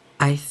 Like,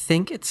 I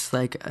think it's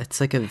like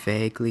a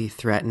vaguely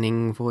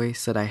threatening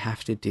voice that I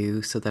have to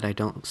do so that I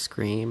don't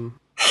scream.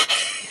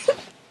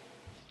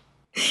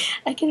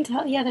 I can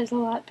tell. Yeah, there's a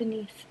lot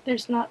beneath.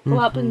 There's not a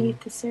lot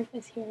beneath the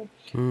surface here.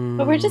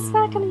 But we're just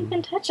not going to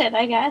even touch it,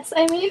 I guess.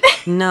 I mean,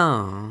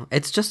 no,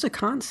 it's just a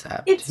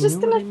concept. It's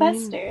just going to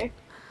fester.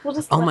 We'll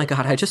just. Oh my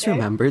god! I just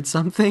remembered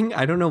something.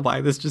 I don't know why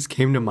this just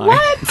came to mind.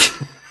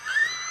 What?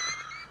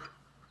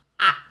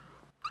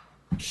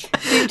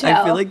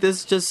 I feel like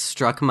this just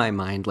struck my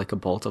mind like a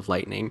bolt of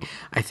lightning.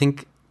 I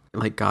think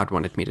like God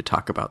wanted me to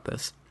talk about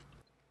this.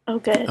 Oh,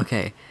 good.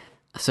 Okay,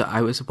 so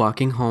I was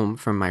walking home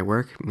from my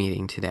work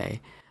meeting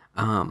today,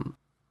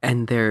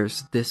 and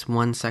there's this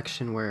one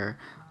section where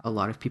a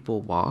lot of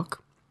people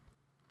walk,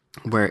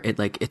 where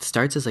it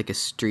starts as like a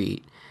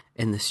street,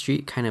 and the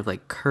street kind of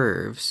like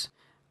curves.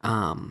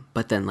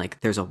 But then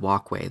like there's a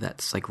walkway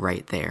that's like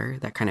right there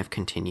that kind of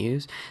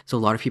continues. So a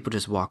lot of people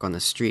just walk on the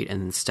street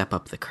and then step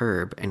up the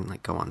curb and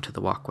like go onto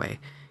the walkway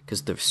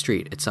because the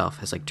street itself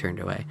has like turned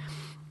away.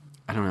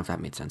 I don't know if that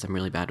made sense. I'm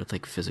really bad with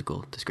like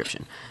physical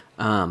description.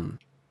 You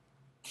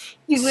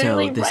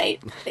literally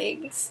write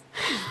things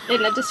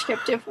in a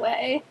descriptive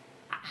way.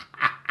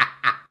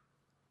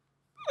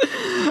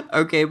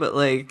 Okay, but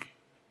like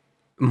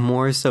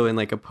more so in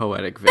like a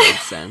poetic vague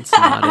sense,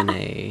 not in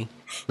a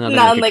not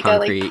in like a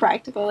concrete, like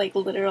practical, like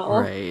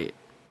literal. Right.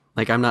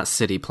 Like I'm not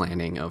city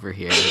planning over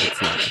here.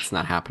 It's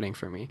not happening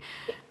for me.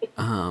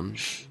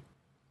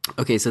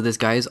 Okay, so this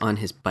guy is on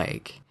his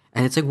bike,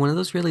 and it's like one of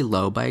those really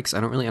low bikes. I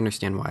don't really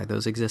understand why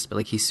those exist, but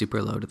like he's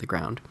super low to the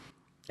ground,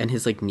 and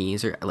his like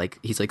knees are like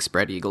he's like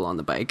spread eagle on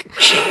the bike.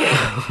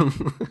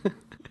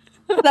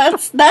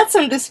 That's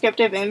some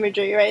descriptive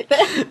imagery right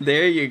there.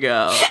 There you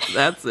go.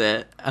 That's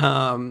it.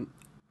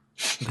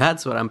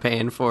 That's what I'm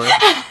paying for.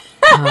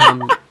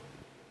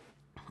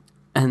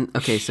 And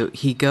okay, so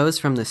he goes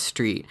from the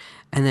street,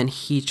 and then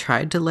he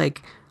tried to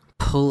like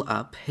pull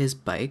up his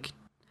bike.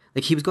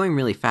 Like he was going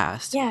really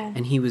fast, Yeah.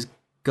 and he was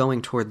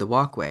going toward the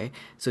walkway.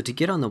 So to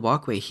get on the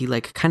walkway, he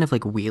like kind of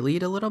like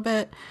wheelied a little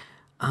bit.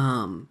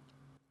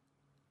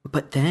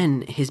 But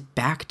then his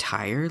back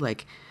tire,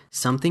 like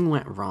something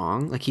went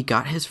wrong. Like he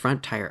got his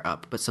front tire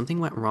up, but something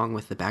went wrong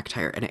with the back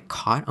tire, and it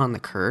caught on the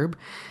curb.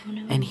 Oh,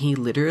 no. And he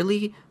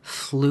literally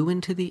flew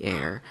into the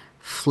air,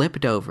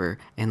 flipped over,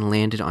 and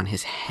landed on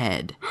his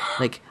head.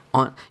 Like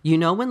on, you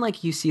know, when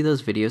like you see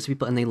those videos of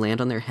people and they land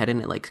on their head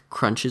and it like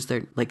crunches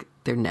their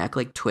neck,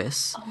 like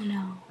twists. Oh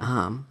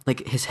no.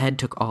 Like his head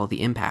took all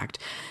the impact.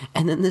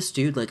 And then this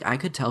dude, like I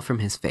could tell from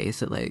his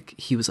face that like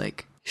he was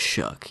like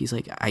shook. He's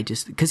like,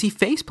 because he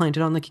face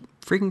planted on the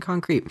freaking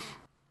concrete.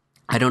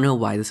 I don't know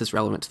why this is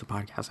relevant to the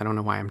podcast. I don't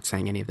know why I'm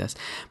saying any of this,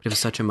 but it was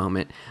such a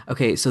moment.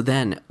 Okay, so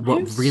then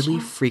what really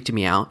freaked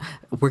me out,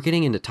 we're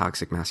getting into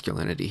toxic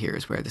masculinity here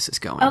is where this is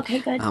going. Okay,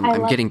 good.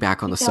 I'm getting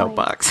back on the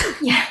soapbox.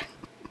 Yeah.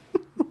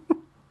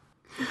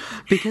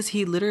 Because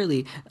he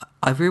literally,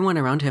 everyone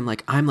around him,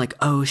 like, I'm like,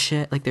 oh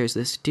shit, like there's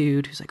this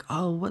dude who's like,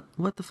 oh,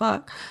 what the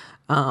fuck?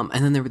 And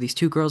then there were these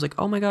two girls like,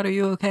 oh my God, are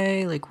you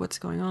okay? Like, what's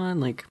going on?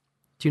 Like,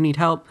 do you need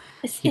help?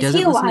 Is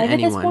he alive at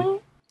this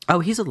point? Oh,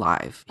 he's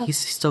alive. Okay. He's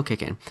still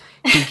kicking.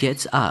 He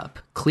gets up.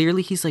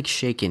 Clearly, he's like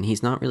shaken.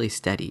 He's not really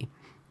steady.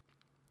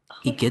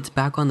 He gets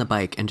back on the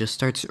bike and just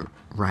starts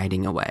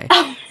riding away.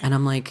 And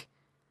I'm like,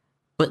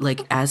 but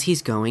like as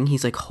he's going,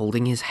 he's like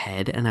holding his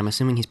head, and I'm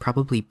assuming he's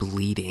probably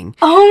bleeding.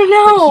 Oh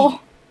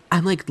no!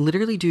 I'm like,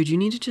 literally, dude, you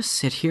need to just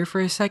sit here for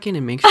a second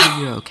and make sure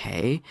you're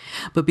okay.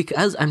 But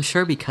because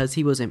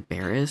he was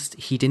embarrassed,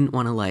 he didn't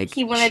want to like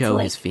show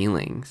his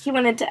feelings. He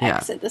wanted to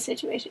exit the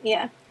situation.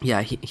 Yeah.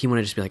 Yeah, he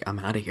wanted to just be like, I'm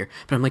out of here.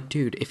 But I'm like,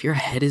 dude, if your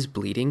head is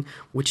bleeding,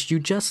 which you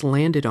just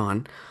landed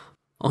on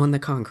the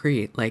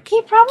concrete, like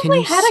he probably can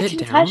you had sit a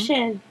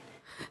concussion. Down?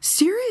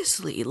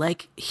 Seriously,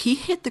 like he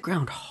hit the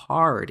ground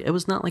hard. It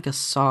was not like a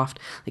soft,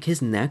 like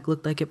his neck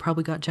looked like it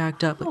probably got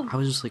jacked up. Like I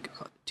was just like,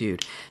 oh,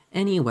 dude.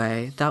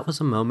 Anyway, that was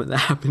a moment that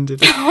happened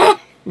today.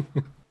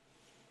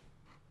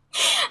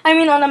 I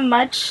mean, on a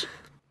much,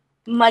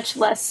 much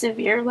less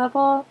severe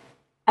level,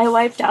 I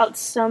wiped out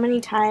so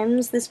many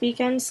times this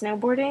weekend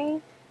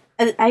snowboarding.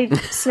 I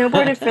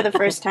snowboarded for the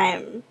first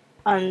time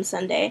on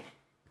Sunday,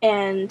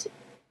 and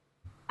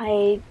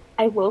I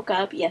woke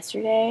up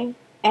yesterday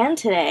and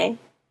today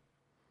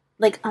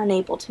like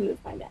unable to move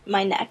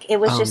my neck. It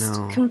was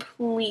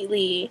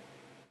completely.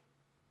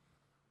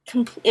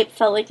 It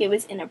felt like it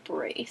was in a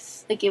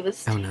brace. Like it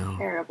was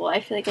terrible. I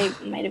feel like I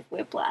might have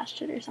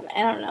whiplashed it or something.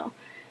 I don't know.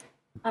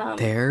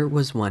 There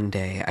was one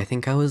day, I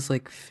think I was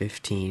like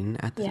 15,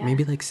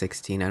 maybe like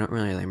 16. I don't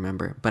really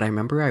remember. But I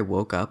remember I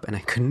woke up and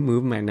I couldn't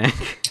move my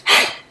neck.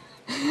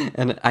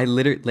 And I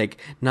literally, like,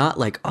 not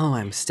like, oh,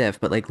 I'm stiff,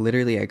 but like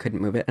literally I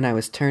couldn't move it. And I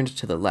was turned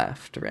to the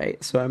left,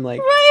 right? So I'm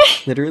like,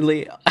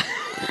 literally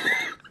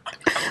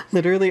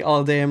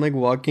all day I'm like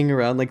walking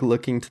around like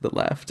looking to the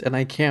left and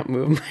I can't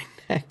move my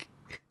neck.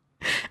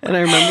 And I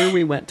remember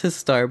we went to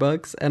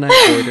Starbucks and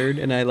I ordered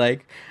and I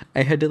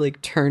had to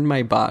like turn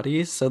my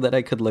body so that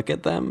I could look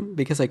at them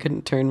because I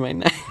couldn't turn my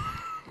neck.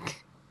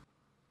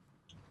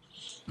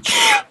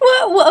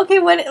 Okay,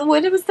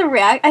 what was the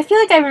react? I feel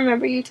like I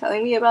remember you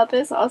telling me about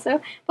this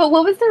also, but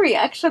what was the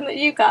reaction that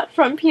you got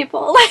from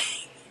people?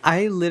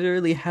 I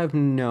literally have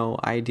no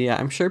idea.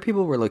 I'm sure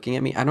people were looking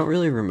at me. I don't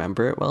really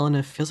remember it well, and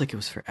it feels like it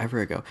was forever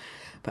ago.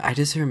 But I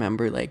just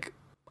remember, like,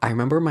 I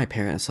remember my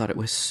parents thought it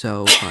was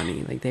so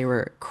funny. Like, they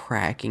were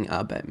cracking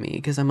up at me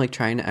because I'm, like,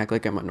 trying to act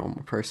like I'm a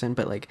normal person,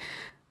 but, like,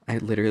 I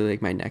literally,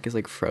 like, my neck is,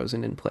 like,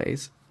 frozen in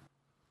place.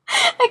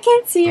 I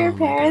can see your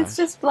parents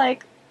just,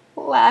 like,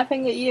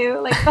 laughing at you,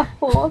 like, the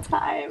whole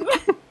time.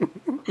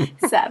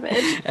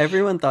 Savage.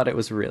 Everyone thought it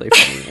was really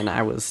funny, and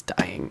I was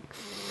dying.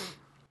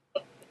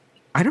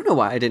 I don't know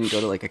why I didn't go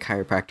to, like, a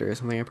chiropractor or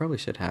something. I probably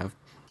should have.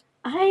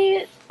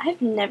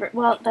 I've never...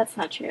 Well, that's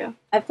not true.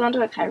 I've gone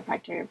to a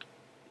chiropractor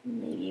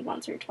maybe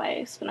once or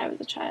twice when I was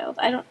a child.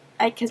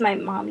 Because my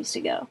mom used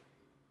to go.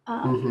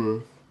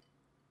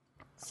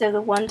 So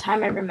the one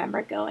time I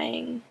remember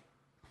going,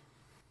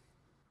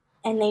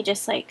 and they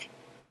just, like,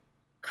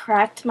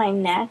 cracked my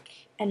neck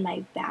and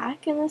my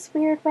back in this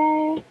weird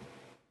way.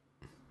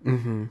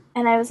 Mm-hmm.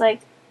 And I was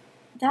like,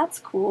 that's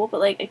cool, but,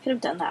 like, I could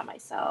have done that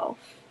myself.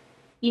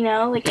 You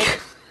know, like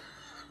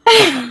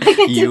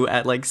you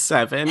at like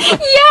 7?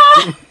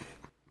 Yeah.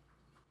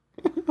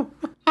 You're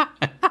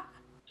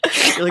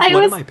like,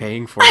 what am I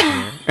paying for here?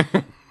 I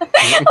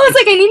was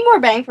like, I need more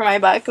bang for my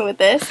buck with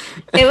this.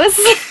 It was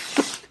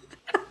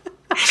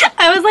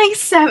I was like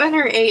 7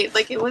 or 8.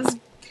 Like it was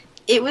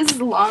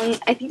long.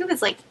 I think it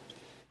was like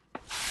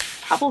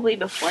probably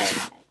before I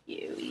met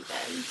you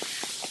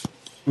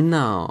even.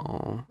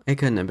 No, it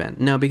couldn't have been.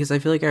 No, because I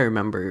feel like I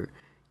remember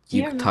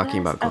you talking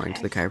about going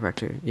to the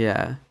chiropractor.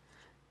 Yeah.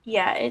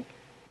 Yeah,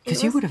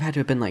 because you would have had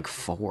to have been like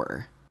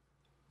 4.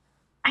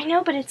 I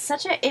know, but it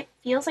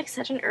feels like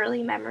such an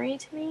early memory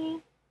to me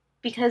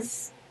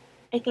because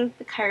I think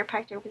the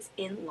chiropractor was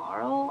in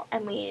Laurel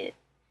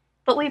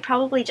but we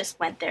probably just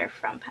went there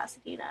from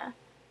Pasadena.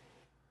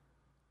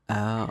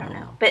 I don't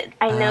know. Oh. But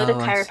I know the Oh,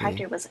 I see.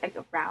 chiropractor was like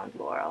around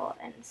Laurel,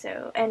 and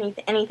so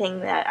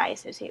anything that I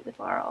associate with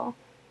Laurel,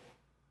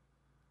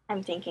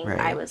 I'm thinking I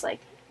Right. was like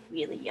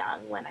really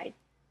young when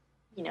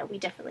we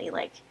definitely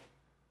like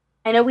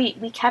I know we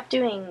kept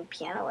doing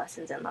piano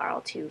lessons in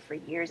Laurel too for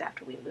years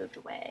after we moved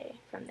away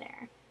from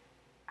there.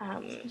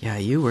 Um, Yeah,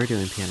 you were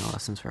doing piano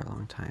lessons for a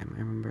long time. I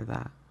remember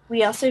that.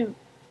 we also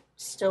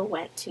still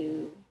went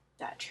to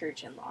that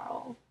church in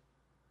Laurel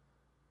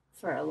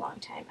for a long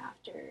time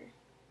after,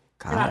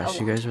 or not a Gosh, you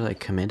long guys were time. like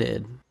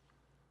committed.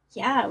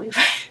 Yeah, we were.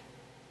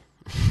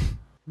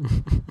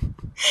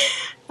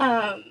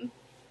 Um,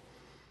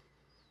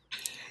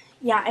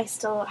 yeah, I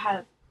still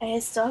have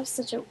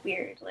such a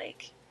weird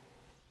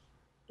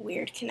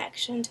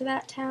connection to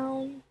that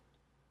town.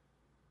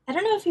 I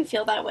don't know if you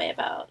feel that way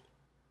about.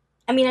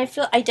 I mean, I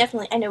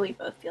know we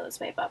both feel this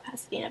way about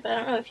Pasadena, but I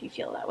don't know if you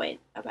feel that way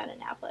about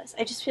Annapolis.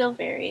 I just feel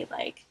very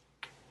like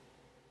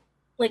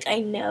I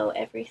know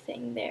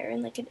everything there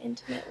in like an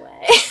intimate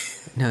way.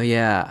 No,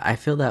 yeah, I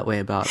feel that way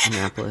about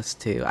Annapolis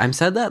too. I'm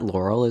sad that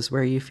Laurel is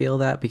where you feel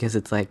that because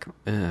it's like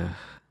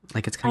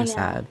it's kind I of know.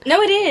 sad.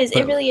 No, it is. It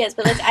But really is.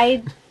 But like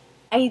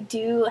I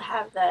do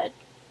have that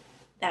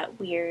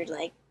weird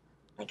like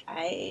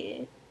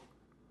I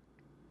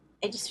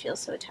just feel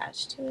so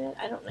attached to it.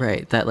 I don't know.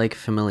 right, that like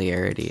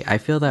familiarity. I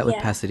feel that with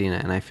Yeah. Pasadena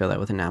and I feel that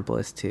with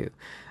Annapolis too.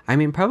 I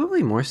mean,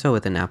 probably more so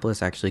with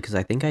Annapolis actually because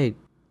I think I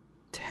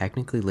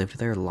technically lived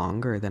there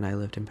longer than I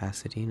lived in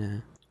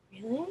Pasadena.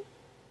 Really?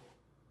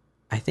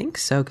 I think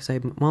so because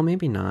well,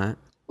 maybe not.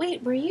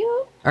 Wait, were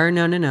you? Or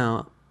no, no,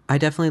 no. I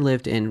definitely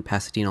lived in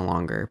Pasadena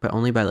longer, but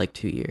only by like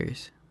 2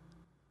 years.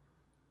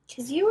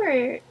 Because you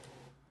were.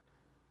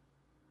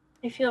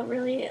 I feel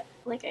really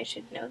like I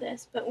should know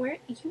this, but where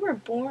you were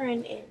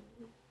born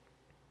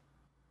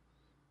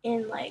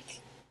in like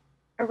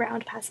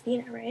around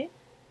Pasadena, right?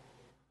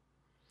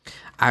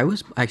 I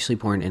was actually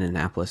born in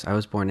Annapolis. I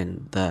was born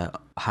in the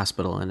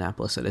hospital in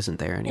Annapolis that isn't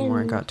there anymore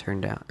and And got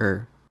turned down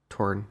or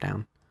torn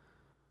down.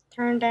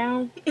 turned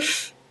down.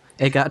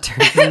 It got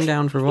turned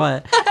down for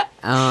what?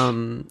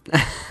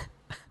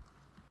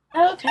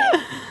 Okay,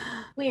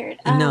 weird.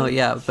 No,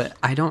 yeah, but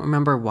I don't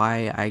remember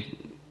why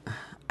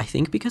I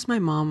think because my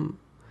mom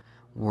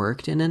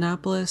worked in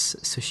Annapolis,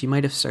 so she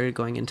might have started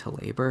going into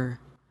labor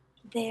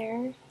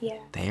There, yeah.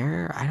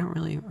 there. I don't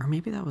really, or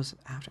maybe that was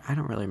after. I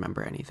don't really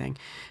remember anything.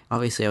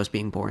 Obviously, I was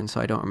being born, so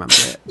I don't remember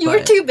it. You were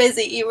But too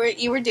busy. You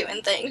were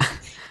doing things.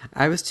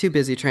 I was too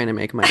busy trying to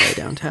make my way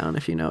downtown,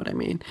 if you know what I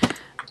mean.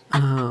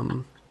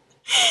 Um,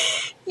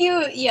 You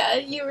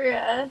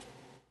were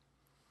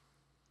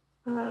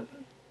um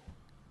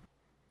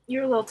you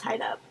were a little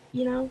tied up,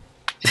 you know?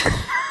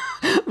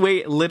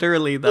 Wait,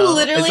 literally though, is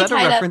Literally that a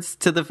tied up. reference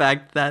to the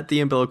fact that the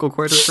umbilical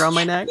cord is around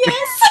my neck?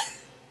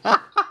 Yes.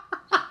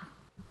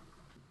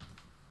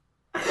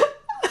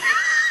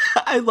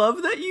 I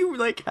love that you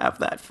like have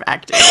that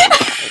fact in your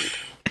mind.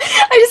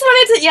 I just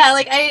wanted to, yeah,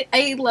 like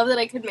I love that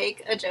I could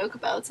make a joke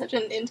about such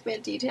an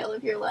intimate detail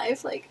of your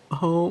life. Like,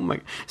 Oh my!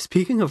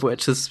 Speaking of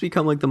which, this has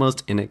become like the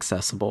most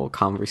inaccessible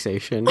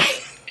conversation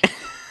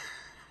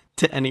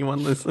to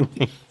anyone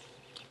listening.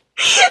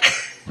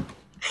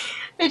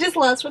 I just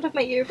lost one of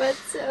my earbuds,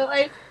 so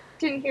I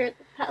didn't hear it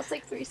the past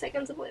like 3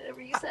 seconds of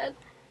whatever you said.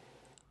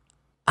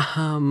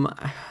 Um,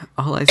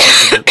 all I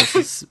said is that this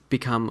has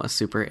become a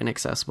super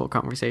inaccessible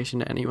conversation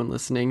to anyone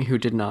listening who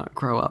did not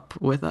grow up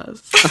with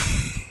us.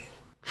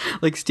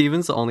 Like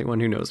Steven's the only one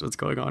who knows what's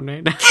going on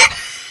right now.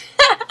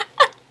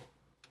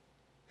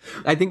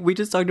 I think we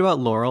just talked about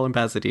Laurel and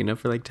Pasadena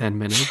for like 10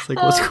 minutes.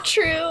 Like, what's Oh, going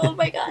true. Oh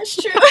my gosh,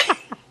 true.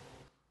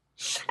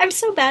 I'm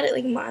so bad at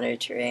like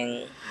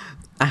monitoring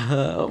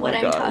Oh what my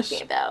I'm gosh.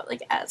 talking about,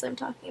 like as I'm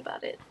talking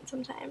about it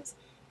sometimes.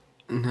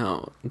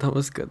 No, that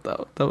was good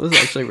though. That was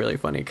actually really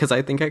funny because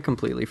I think I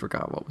completely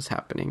forgot what was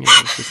happening and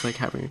I was just like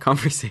having a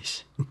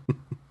conversation.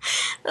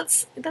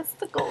 That's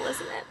the goal,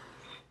 isn't it?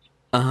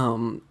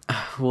 Um,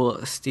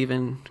 well,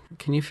 Steven,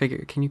 can you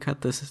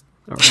cut this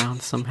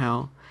around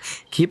somehow?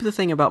 Keep the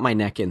thing about my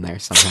neck in there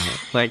somehow.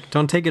 Like,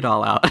 don't take it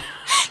all out.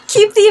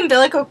 Keep the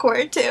umbilical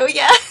cord too,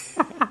 yeah.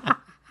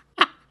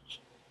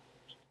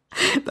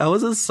 That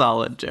was a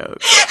solid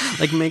joke.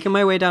 Like, making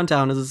my way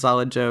downtown is a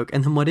solid joke.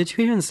 And then what did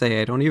you even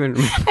say? I don't even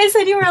remember. I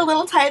said you were a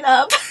little tied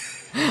up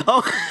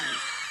Oh,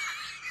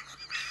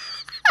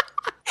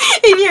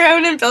 in your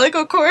own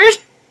umbilical cord.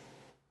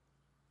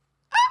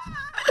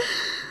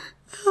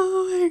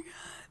 oh my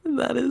god.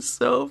 That is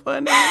so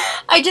funny.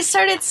 I just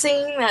started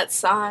singing that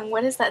song.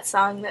 What is that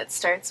song that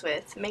starts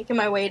with "Making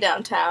My Way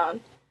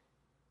Downtown"?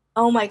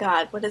 Oh my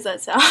god, what is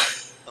that song?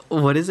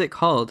 What is it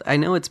called? I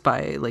know it's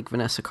by, like,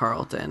 Vanessa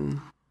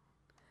Carlton.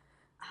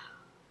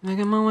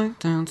 Making my way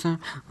downtown.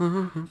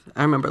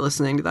 I remember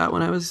listening to that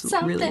when I was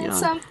really Something, young.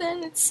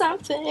 something, it's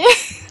something.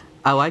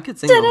 Oh, I could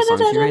sing the whole song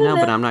to you right now,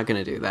 but I'm not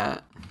gonna do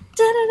that.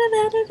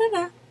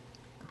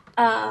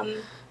 Um,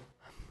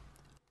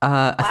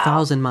 A Wow.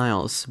 Thousand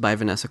Miles by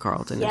Vanessa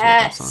Carlton is what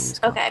that song Yes. is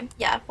called. Okay.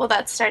 Yeah. Well,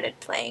 that started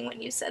playing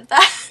when you said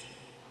that.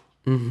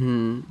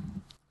 Mm-hmm.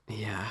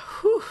 Yeah.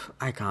 Whew,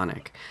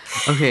 iconic.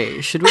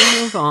 Okay, should we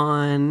move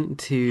on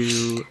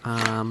to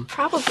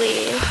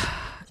Probably to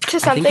I think we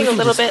something a can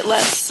little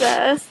just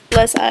bit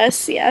less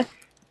us. Yeah.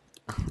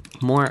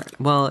 more,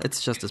 well,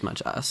 it's just as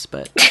much us,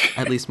 but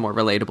at least more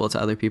relatable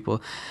to other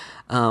people.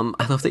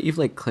 I love that you've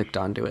like clicked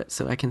onto it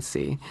so I can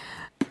see.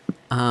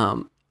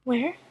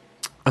 Where?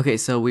 Okay,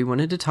 so we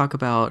wanted to talk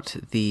about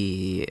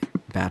The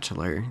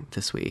Bachelor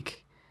this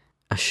week,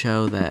 a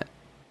show that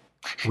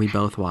we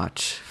both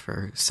watch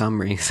for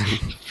some reason.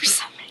 For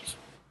some reason,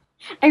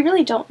 I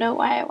really don't know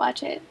why I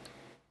watch it.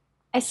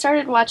 I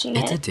started watching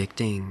It's it.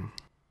 addicting.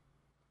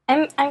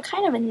 I'm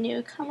kind of a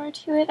newcomer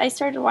to it. I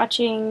started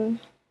watching.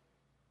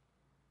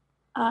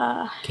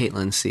 Uh,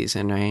 Caitlin's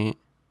season, right?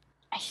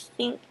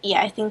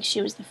 I think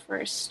she was the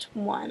first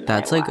one that I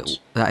That's like,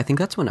 watched. I think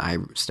that's when I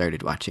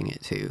started watching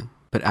it too.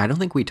 But I don't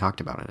think we talked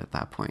about it at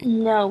that point.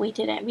 No, we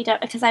didn't. We don't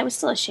because I was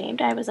still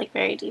ashamed. I was like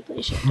very deeply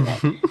ashamed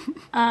of it.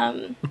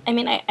 I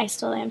mean, I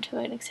still am to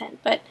an extent,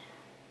 but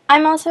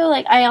I'm also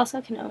like I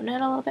also can own it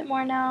a little bit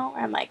more now.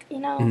 Where I'm like,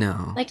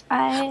 No. like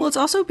Well, it's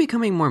also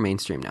becoming more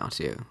mainstream now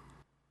too.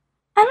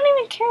 I don't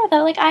even care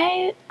though. Like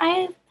I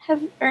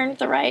have earned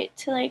the right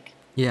to like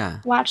Yeah.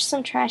 watch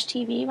some trash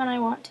TV when I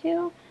want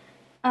to.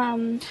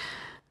 Um,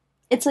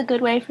 it's a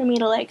good way for me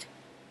to like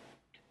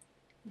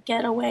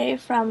get away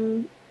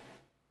from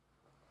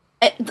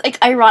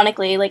like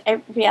ironically like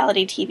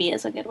reality TV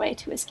is a good way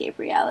to escape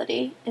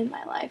reality in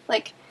my life.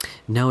 Like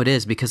No, it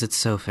is because it's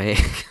so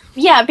fake.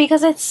 yeah,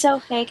 because it's so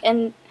fake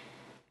and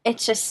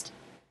it's just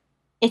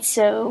it's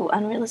so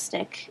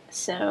unrealistic.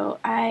 So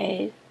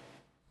I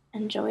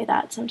enjoy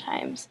that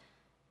sometimes.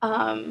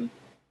 Um,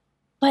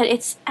 but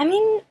it's I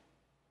mean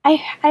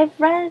I've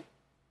read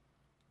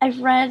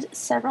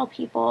several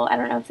people. I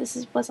don't know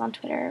if was on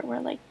Twitter or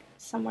like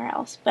somewhere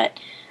else, but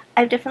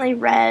I've definitely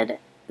read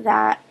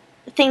that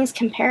things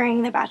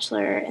comparing The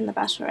Bachelor and The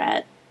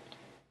Bachelorette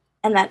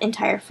and that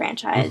entire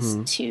franchise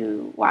Mm-hmm.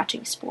 to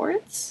watching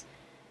sports.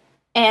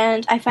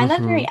 And I find that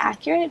Mm-hmm. very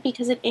accurate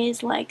because it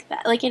is like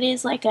that. Like it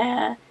is like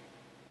a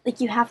like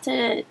you have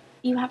to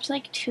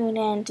like tune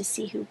in to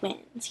see who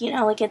wins.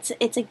 Like it's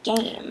a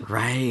game.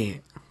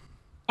 Right.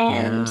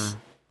 And Yeah.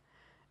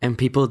 And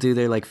people do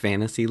their like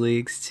fantasy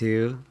leagues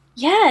too.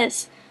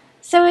 yes.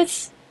 So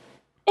it's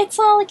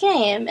all a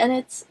game and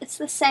it's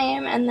the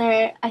same and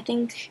I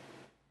think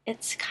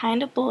it's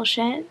kind of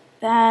bullshit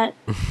that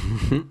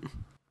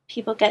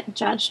people get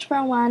judged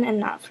for one and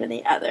not for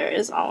the other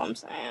is all I'm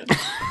saying.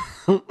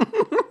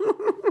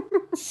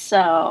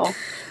 So,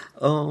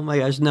 Oh my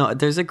gosh, no,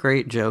 there's a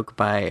great joke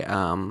by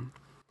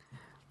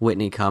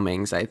Whitney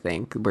Cummings, I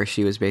think, where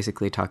she was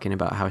basically talking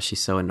about how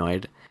she's so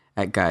annoyed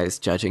at guys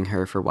judging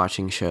her for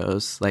watching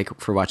shows, like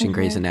for watching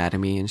Grey's mhm.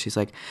 Anatomy, and she's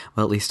like,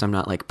 "Well, at least I'm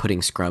not like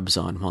putting scrubs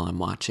on while I'm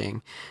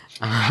watching."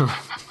 Um,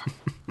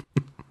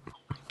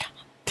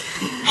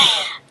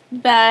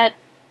 That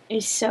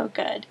is so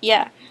good.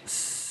 Yeah.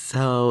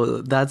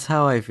 so that's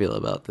how I feel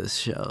about this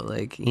show.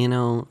 Like,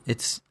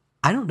 it's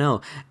I don't know.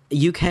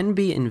 You can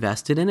be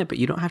invested in it, but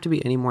you don't have to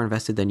be any more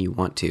invested than you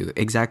want to.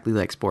 Exactly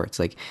like sports.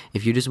 Like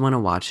if you just want to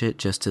watch it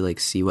just to like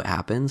see what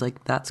happens,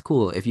 like that's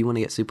cool. If you want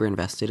to get super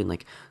invested in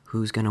like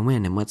who's going to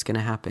win and what's going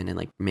to happen and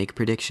like make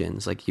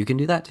predictions, like you can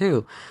do that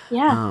too.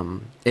 Yeah.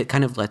 It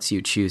kind of lets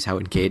you choose how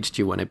engaged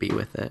you want to be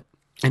with it.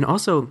 And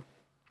also,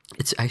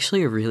 it's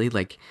actually a really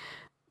like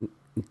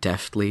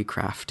deftly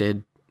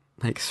crafted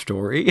like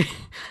story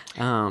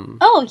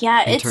Oh,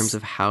 yeah, in terms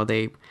of how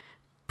they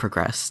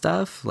progress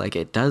stuff. Like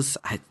it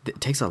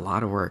takes a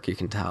lot of work, you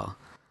can tell.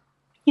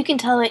 you can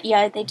tell it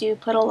yeah, they do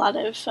put a lot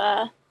of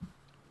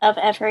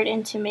effort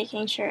into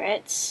making sure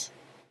it's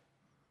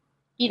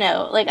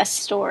like a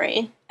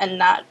story and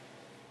not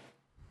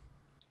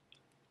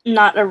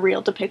a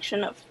real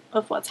depiction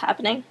of what's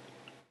happening.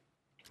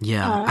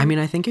 Yeah, I Um mean,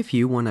 I think if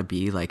you want to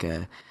be like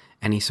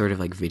any sort of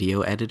like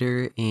video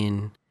editor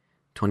in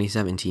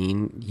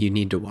 2017, you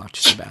need to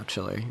watch The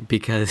Bachelor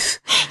because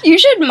you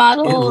should it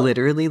model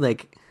literally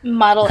like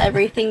model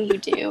everything you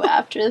do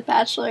after The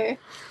Bachelor.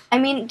 I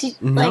mean,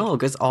 like no,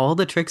 because all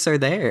the tricks are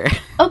there.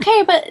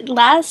 okay, but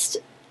last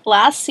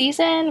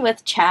season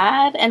with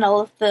Chad and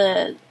all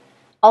the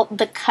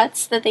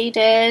cuts that they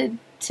did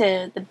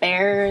to the To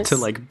bears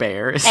like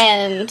bears.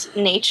 and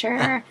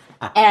nature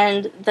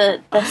and the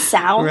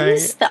sounds,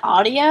 Right. the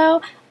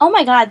audio. Oh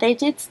my god, they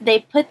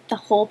put the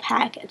whole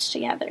package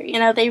together.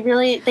 They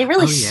really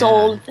Oh yeah.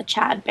 sold the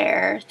Chad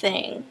Bear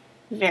thing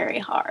very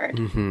hard.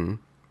 Mhm.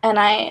 And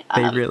They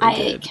really I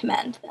did.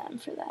 commend them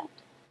for that.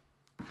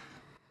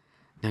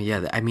 No,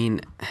 yeah, I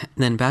mean,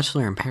 then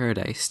Bachelor in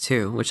Paradise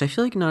too, which I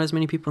feel like not as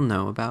many people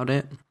know about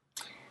it,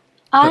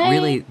 but I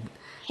really that's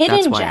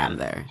hidden why I'm gem,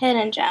 there.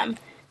 hidden gem.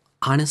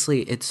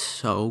 Honestly, it's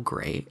so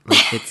great.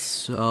 Like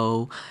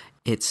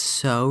it's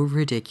so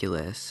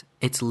ridiculous.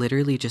 It's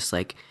literally just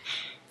like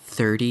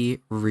 30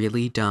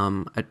 really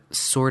dumb,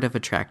 sort of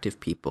attractive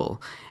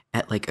people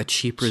at like a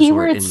cheap resort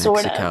Keyword in sort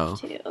of Mexico.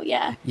 too.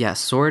 yeah. Yeah,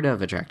 sort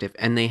of attractive.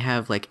 And they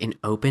have like an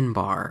open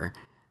bar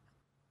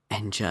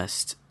and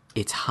just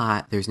it's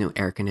hot. There's no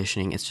air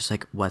conditioning. It's just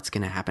like what's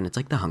going to happen? It's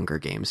like the Hunger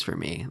Games for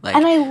me. Like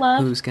and I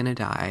love who's going to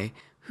die?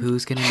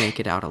 Who's going to make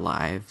it out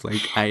alive?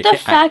 Like the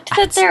fact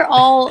that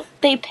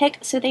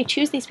they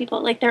choose these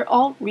people, like they're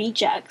all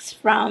rejects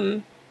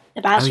from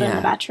The Bachelor and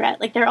The Bachelorette.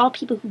 Like they're all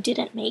people who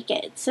didn't make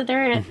it. So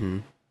they're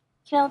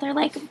they're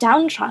like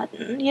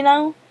downtrodden,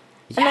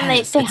 Yes, and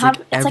then they have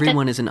like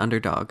everyone is an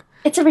underdog.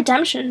 It's a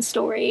redemption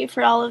story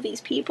for all of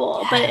these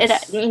people, but it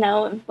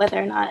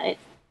whether or not it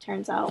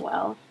turns out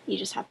well, you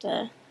just have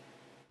to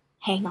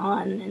hang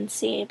on and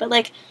see. But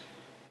like,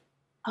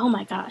 oh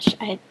my gosh,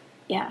 I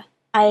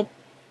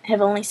have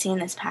only seen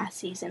this past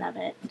season of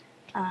it,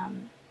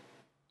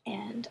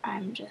 and I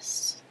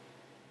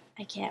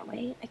can't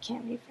wait. I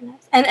can't wait for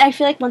next. And I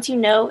feel like once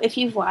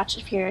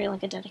if you're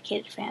like a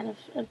dedicated fan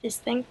of this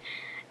thing,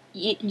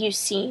 you've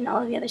seen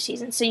all of the other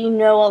seasons, so you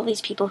know all these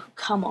people who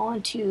come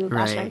on to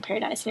Bachelor in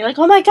Paradise, and you're like,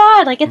 oh my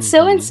god, like it's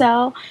so and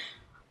so.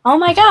 Oh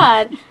my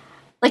god,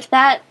 like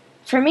that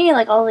for me.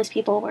 Like all these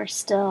people were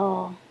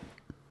still,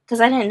 because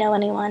I didn't know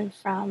anyone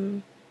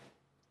from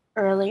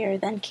earlier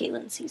than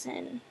Caitlin's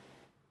season,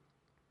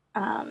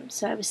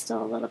 so I was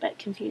still a little bit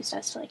confused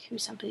as to like who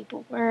some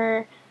people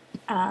were.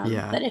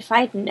 But if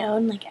I'd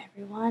known like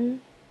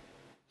everyone,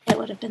 it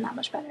would have been that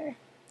much better.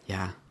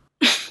 Yeah.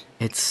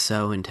 It's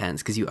so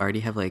intense because you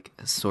already have like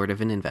sort of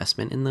an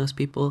investment in those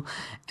people,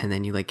 and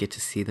then you like get to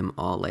see them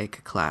all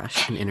like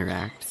clash and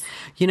interact.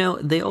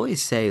 They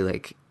always say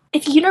like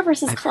if the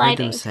universe is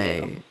colliding. I've heard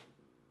them say,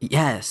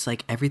 yes,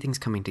 like everything's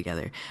coming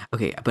together.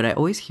 Okay, but I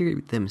always hear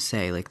them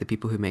say like the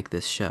people who make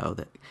this show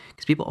that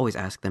because people always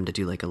ask them to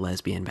do like a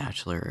lesbian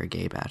bachelor or a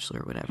gay bachelor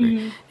or whatever.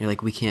 And you're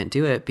like, we can't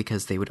do it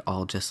because they would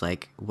all just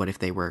like, what if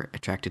they were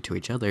attracted to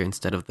each other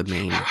instead of the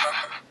main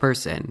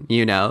person?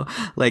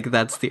 Like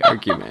that's the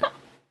argument.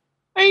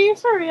 Are you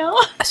for real?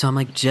 So I'm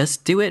like,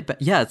 just do it.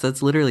 But yeah,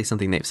 that's literally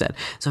something they've said.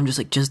 So I'm just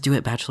like, just do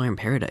it Bachelor in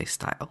Paradise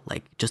style.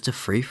 Like, just a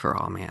free for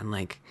all, man.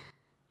 Like,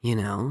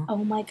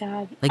 Oh my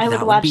god. Like, I that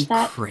would watch be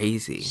that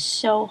crazy.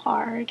 so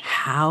hard.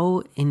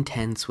 How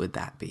intense would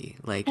that be?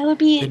 Like, that would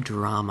be the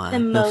drama, the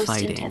most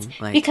fighting. Intense.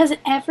 Like, because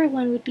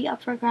everyone would be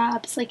up for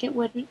grabs. Like, it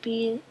wouldn't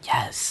be...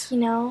 Yes.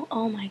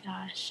 Oh my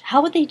gosh.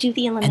 How would they do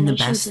the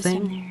elimination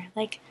system there?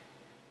 Like...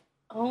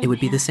 It would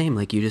be the same.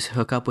 Like, you just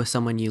hook up with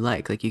someone you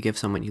like. Like, you give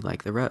someone you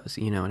like the rose.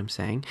 You know what I'm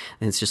saying?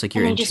 And it's just like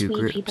you're in two groups.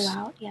 And they just weed people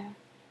out, yeah.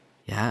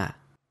 Yeah.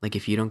 Like,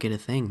 if you don't get a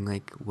thing,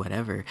 like,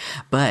 whatever.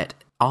 But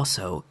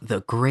also,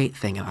 the great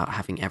thing about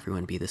having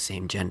everyone be the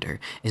same gender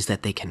is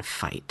that they can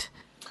fight.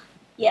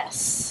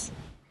 Yes.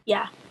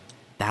 Yeah.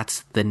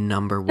 That's the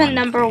number one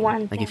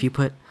thing. Like, if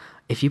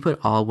you put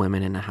all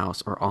women in a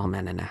house or all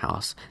men in a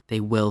house, they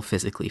will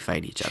physically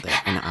fight each other.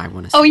 And I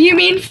want to see Oh, you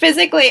mean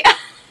physically?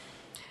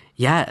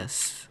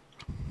 Yes.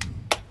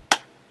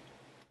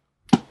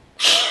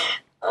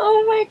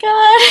 Oh my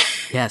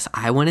god. Yes,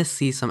 I want to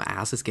see some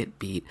asses get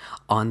beat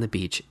on the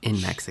beach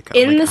in Mexico.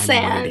 In the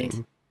sand.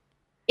 Waiting.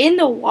 In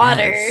the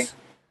water. Yes.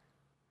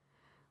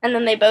 And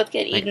then they both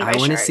get eaten by sharks. I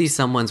want to see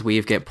someone's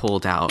weave get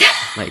pulled out,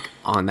 like,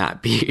 on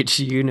that beach,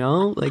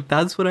 Like,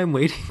 that's what I'm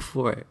waiting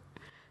for.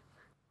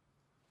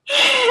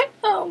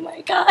 Oh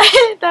my god.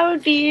 That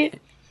would be...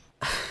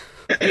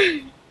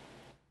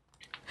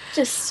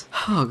 Just...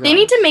 Oh, they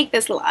need to make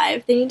this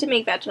live. They need to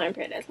make Bachelor in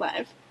Paradise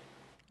live.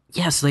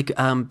 Yes, like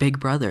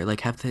Big Brother,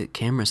 like have the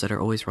cameras that are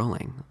always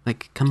rolling.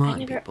 Like, come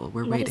on, people,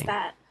 we're waiting. What is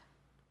that?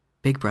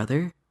 Big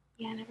Brother?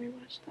 Yeah, I never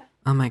watched that.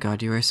 Oh my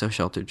god, you are so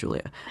sheltered,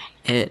 Julia.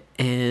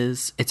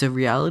 It's a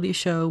reality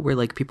show where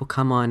like people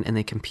come on and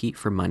they compete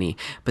for money,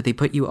 but they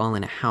put you all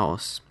in a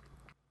house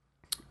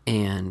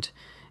and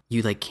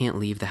you like can't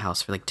leave the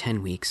house for like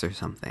 10 weeks or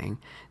something.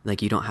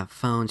 Like you don't have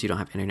phones, you don't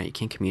have internet, you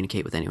can't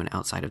communicate with anyone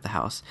outside of the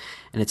house.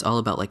 And it's all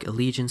about like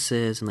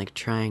allegiances and like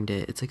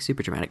it's like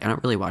super dramatic. I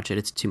don't really watch it,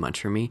 it's too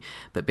much for me.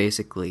 But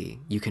basically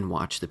you can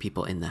watch the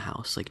people in the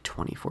house like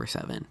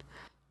 24/7.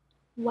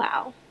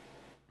 Wow.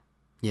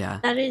 Yeah.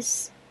 That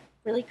is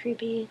really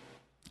creepy.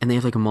 And they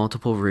have like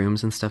multiple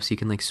rooms and stuff so you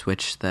can like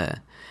switch the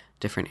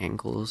different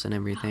angles and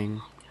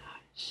everything. Oh my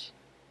gosh.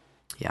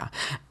 Yeah.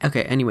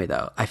 Okay, anyway,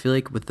 though, I feel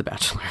like with The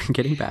Bachelor,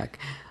 getting back,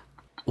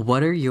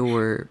 what are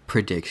your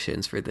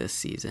predictions for this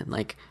season?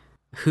 Like,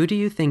 who do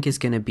you think is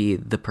going to be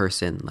the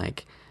person,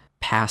 like,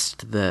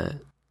 past the...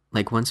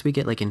 Like, once we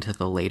get, like, into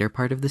the later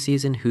part of the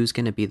season, who's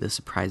going to be the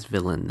surprise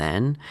villain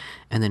then?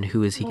 And then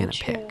who is he going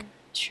to pick?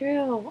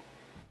 True.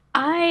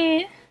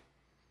 I'm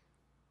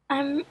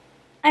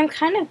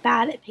kind of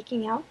bad at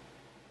picking out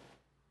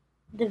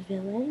the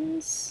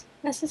villains,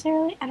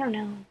 necessarily. I don't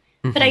know.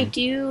 But I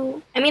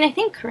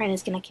think Corinne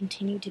is going to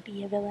continue to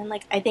be a villain.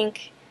 Like, I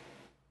think,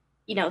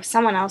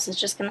 someone else is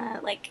just going to,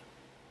 like,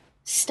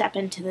 step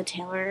into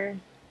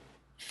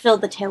fill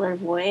the Taylor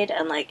void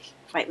and, like,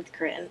 fight with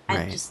Corinne.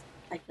 Right.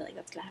 I feel like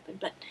that's going to happen.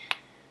 But,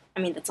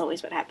 I mean, that's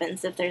always what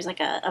happens. If there's, like,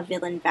 a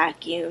villain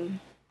vacuum,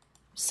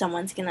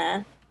 someone's going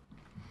to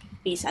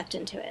be sucked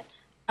into it.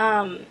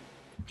 I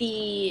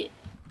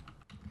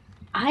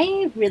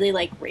really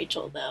like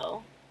Rachel,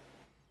 though.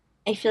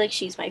 I feel like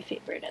she's my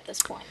favorite at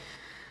this point.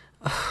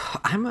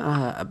 I'm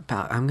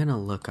gonna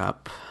look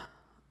up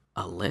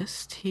a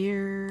list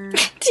here.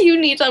 Do you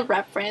need a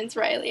reference,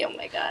 Riley? Oh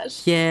my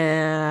gosh.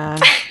 Yeah.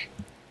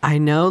 I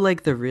know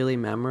like the really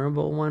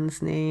memorable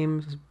ones'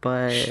 names,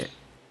 but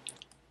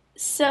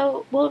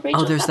So, well, oh,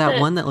 Rachel there's got that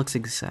the one that looks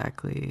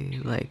exactly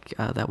like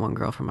that one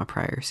girl from a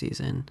prior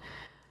season.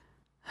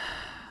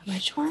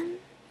 which one?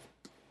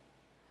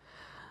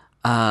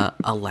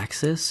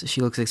 Alexis.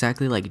 She looks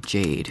exactly like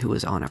Jade, who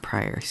was on a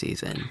prior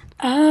season.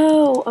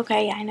 Oh,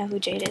 okay. Yeah, I know who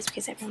Jade is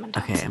because everyone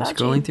Okay, talks I'm about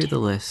scrolling Jade through too. the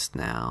list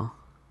now.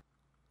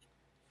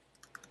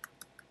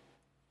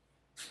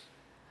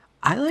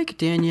 I like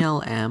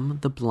Danielle M,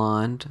 the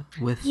blonde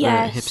with the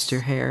hipster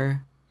Yes.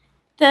 hair.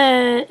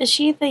 Is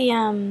she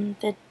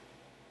the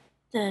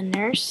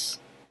nurse?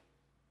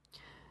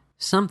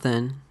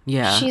 Something.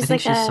 Yeah, I She's think like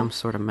she's a some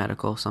sort of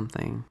medical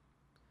something.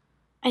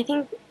 I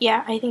think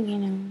yeah, I think I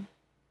know.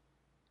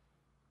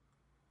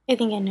 I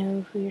think I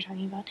know who you're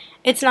talking about. Oh,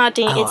 It's not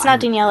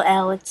Danielle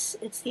L. It's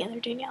the other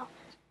Danielle. Um,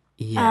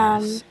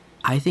 yes.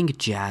 I think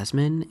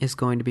Jasmine is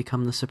going to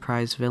become the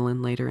surprise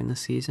villain later in the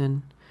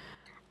season.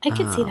 I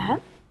could see that.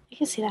 Um, I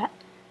could see that.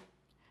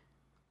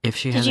 if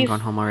she Did hasn't you?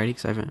 gone home already,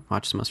 because I haven't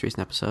watched the most recent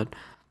episode.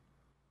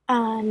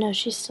 No,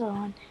 she's still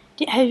on.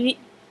 Have you?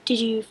 Did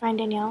you find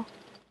Danielle?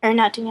 Or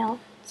not Danielle?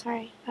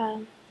 Sorry.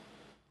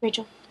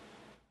 Rachel.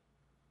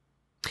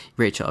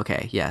 Rachel,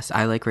 okay, yes,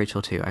 I like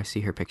Rachel too. I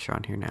see her picture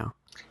on here now.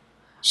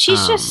 She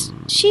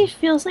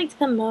feels like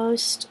the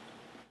most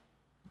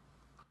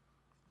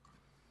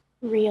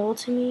real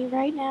to me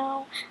right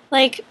now.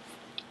 Like,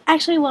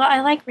 actually, well,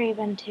 I like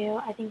Raven too.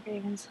 I think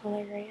Raven's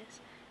hilarious.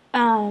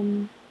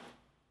 Um,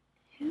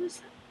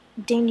 who's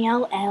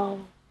Danielle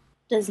L.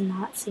 Does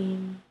not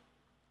seem.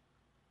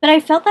 But I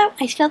felt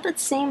that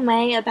same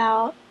way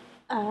about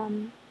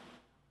um,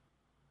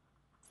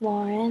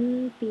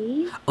 Lauren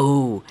B.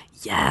 Oh,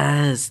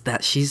 yes,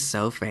 that she's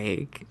so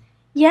fake.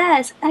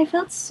 Yes, I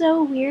felt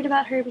so weird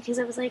about her because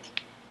I was like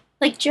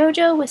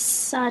JoJo was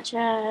such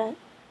a.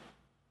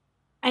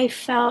 I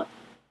felt,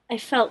 I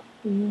felt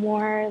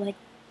more like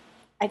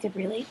I could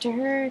relate to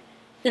her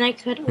than I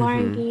could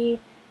Lauren Mm-hmm. B.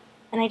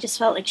 And I just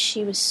felt like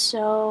she was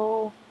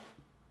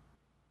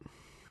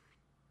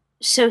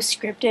so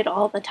scripted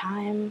all the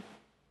time,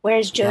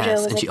 whereas JoJo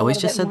Yes, was and she like a always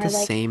little just bit said more the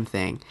like same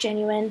thing.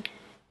 genuine.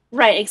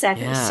 Right,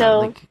 exactly. Yeah, So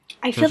like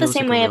I feel the JoJo's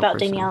same like a way real about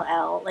person. Danielle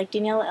L. Like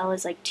Danielle L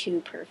is like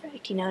too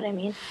perfect. You know what I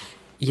mean?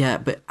 Yeah,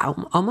 but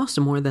almost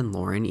more than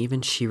Lauren,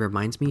 even she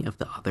reminds me of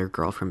the other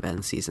girl from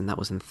Ben's season that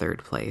was in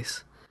third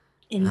place.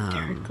 In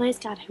third place,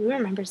 God, who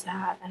remembers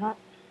that? I don't.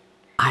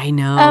 I Oh,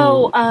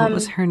 know. What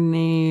was her I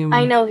name?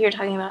 know who you're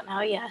talking about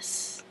now.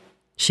 Yes.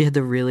 She had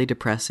the really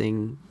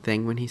depressing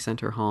thing when he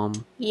sent her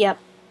home. Yep.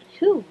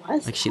 Who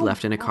was Like it? she Oh my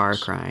left in a car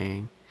gosh.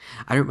 crying.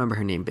 I don't remember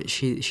her name, but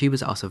she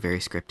was also very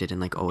scripted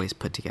and like always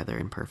put together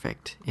and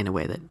perfect in a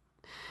way that.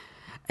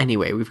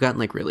 Anyway, we've gotten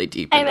like really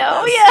deep I into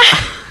know.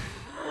 this.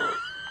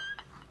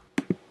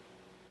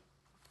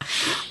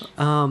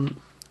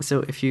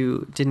 So if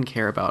you didn't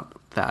care about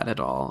that at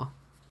all,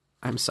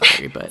 I'm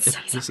sorry, but So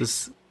this sorry.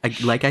 is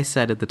like I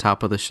said at the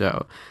top of the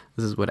show,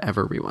 this is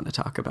whatever we want to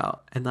talk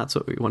about, and that's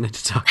what we wanted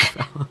to talk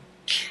about.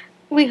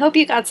 We hope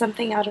you got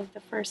something out of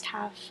the first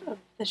half of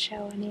the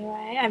show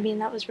anyway. I mean,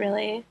 that was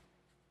really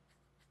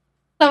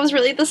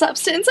the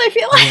substance, I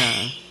feel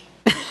Yeah.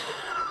 like.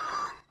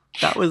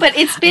 That was But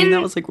I mean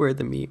that was like where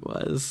the meat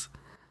was.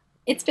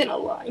 it's been a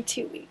long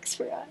 2 weeks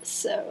for us,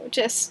 so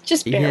just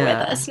bear with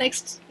Yeah. us.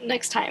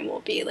 Next time we'll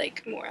be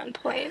like more on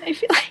point, I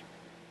feel like.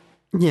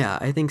 Yeah,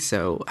 I think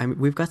so. I mean,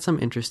 we've got some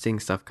interesting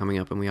stuff coming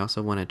up, and we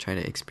also want to try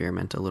to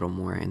experiment a little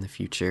more in the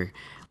future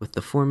with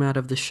the format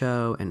of the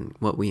show and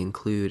what we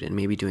include, and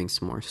maybe doing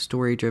some more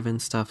story-driven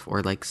stuff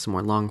or like some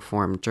more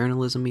long-form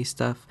journalism-y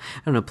stuff.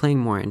 I don't know, playing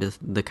more into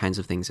the kinds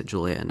of things that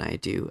Julia and I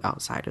do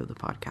outside of the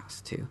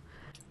podcast too.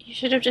 You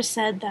should have just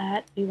said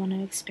that we want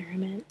to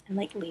experiment and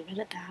like leave it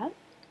at that.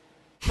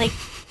 Like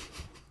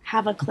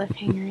have a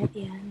cliffhanger at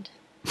the end.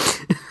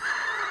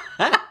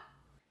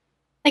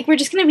 Like we're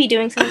just gonna be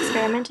doing some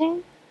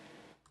experimenting.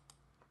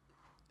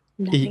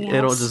 Nothing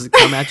It'll else. just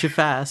come at you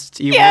fast.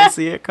 You Yeah. won't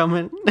see it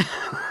coming.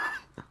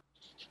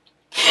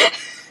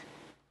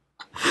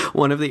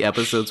 One of the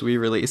episodes we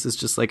release is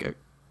just like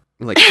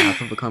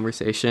half of a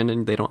conversation,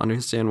 and they don't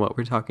understand what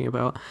we're talking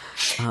about.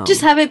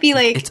 Just have it be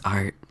It's like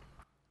art.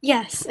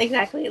 yes,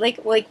 exactly. Like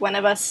one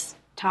of us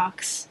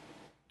talks,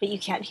 but you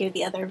can't hear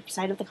the other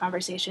side of the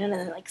conversation, and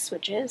then it like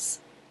switches.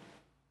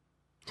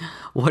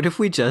 What if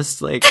we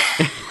just like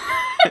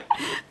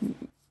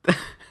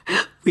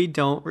we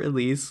don't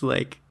release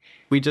like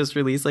we just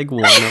release like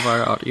one of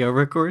our audio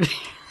recordings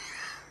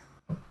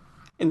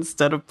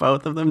instead of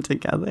both of them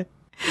together?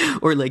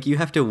 Or like you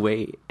have to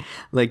wait.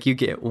 Like you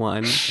get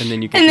one and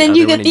then you get And the then other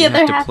you one get and the you other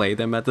have to half. play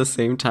them at the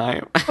same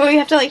time. Or we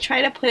have to like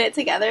try to put it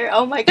together.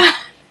 Oh my god.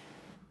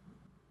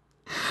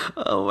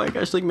 Oh my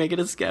gosh, like make it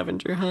a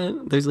scavenger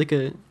hunt. There's like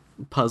a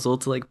puzzle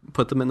to like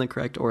put them in the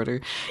correct order.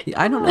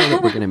 I don't know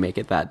that we're gonna make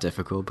it that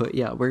difficult, but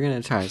yeah, we're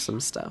gonna try some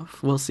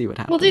stuff. We'll see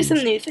what We'll do some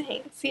happens. new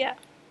things. Yeah.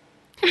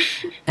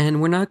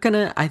 And we're not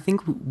gonna, I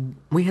think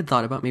we had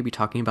thought about maybe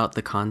talking about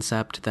the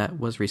concept that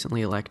was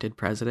recently elected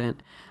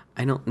president.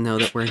 I don't know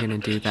that we're gonna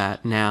do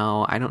that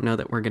now. I don't know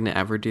that we're gonna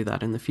ever do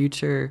that in the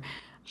future.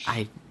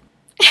 I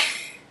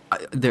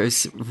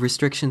there's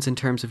restrictions in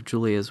terms of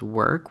Julia's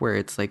work where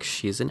it's like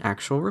she's an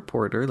actual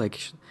reporter,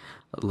 like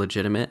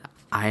legitimate.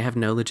 I have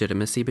no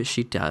legitimacy, but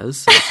she does.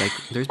 So it's like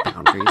there's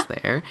boundaries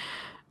there.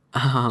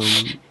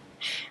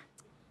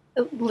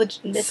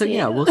 Legitimacy. So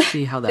yeah, we'll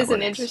see how that is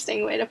works. an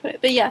interesting way to put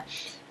it. But yeah,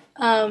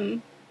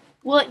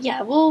 well,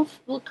 yeah, we'll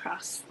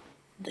cross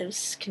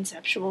those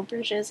conceptual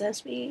bridges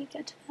as we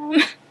get to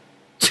them.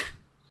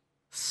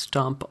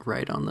 Stomp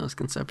right on those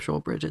conceptual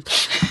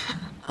bridges.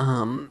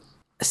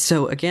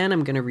 So again,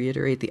 I'm going to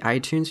reiterate the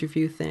iTunes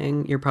review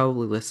thing. You're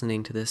probably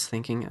listening to this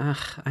thinking,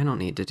 ugh, I don't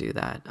need to do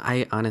that.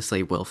 I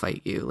honestly will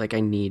fight you. Like,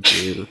 I need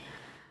you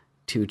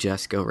to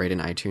just go write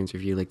an iTunes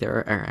review. Like, there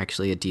are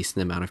actually a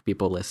decent amount of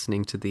people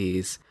listening to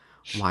these.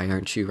 Why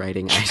aren't you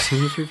writing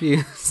iTunes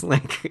reviews?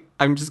 Like,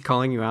 I'm just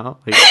calling you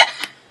out. Like,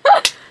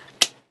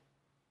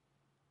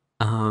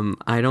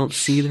 I don't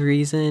see the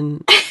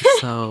reason.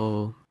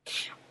 So,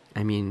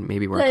 I mean,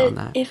 maybe work on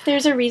that. If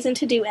there's a reason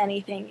to do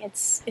anything,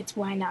 it's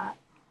why not.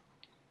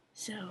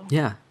 So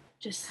yeah,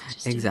 just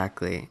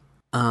exactly.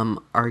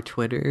 Our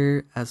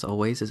Twitter, as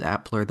always, is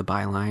at Blur the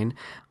Byline.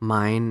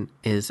 Mine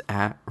is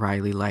at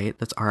Riley Light.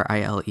 That's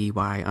RILEY_LEIGHT.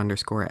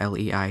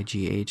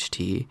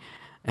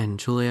 And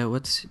Julia,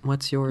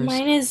 what's yours?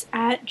 Mine is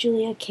at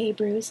Julia K.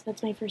 Bruce.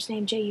 That's my first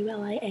name,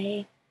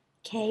 JuliaKBrou.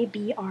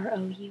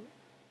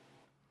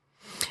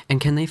 And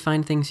can they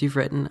find things you've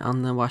written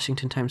on the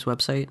Washington Times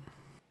website?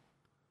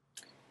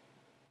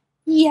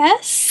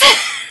 Yes.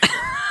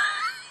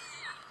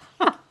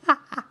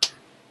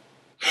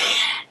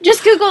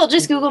 Just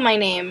Google my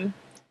name,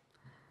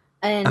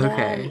 and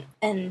okay.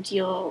 And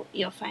you'll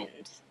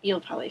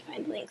probably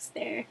find links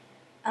there.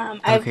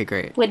 Okay,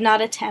 great. Would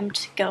not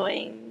attempt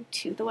going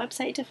to the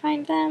website to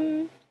find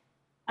them,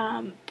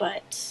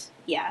 but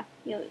yeah,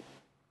 you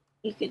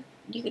could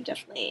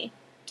definitely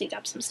dig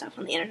up some stuff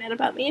on the internet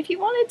about me if you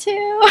wanted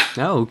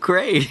to. Oh,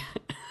 great!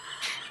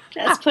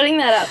 Just putting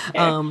that out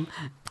there.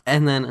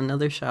 And then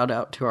another shout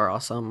out to our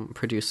awesome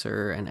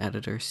producer and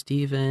editor,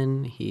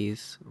 Steven.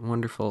 He's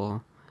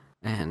wonderful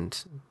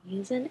and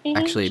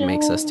actually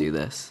makes us do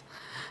this.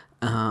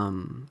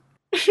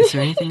 Is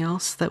there anything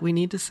else that we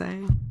need to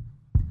say?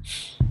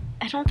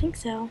 I don't think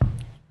so.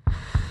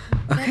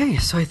 Okay,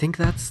 so I think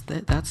that's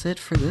it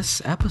for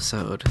this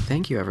episode.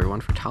 Thank you,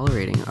 everyone, for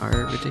tolerating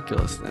our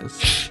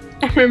ridiculousness.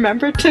 And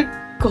remember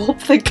to gulp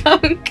the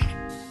gunk.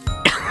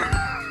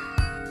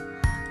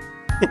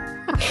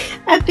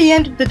 At the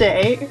end of the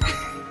day.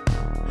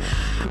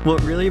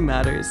 What really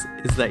matters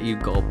is that you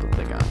gulp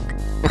the gunk.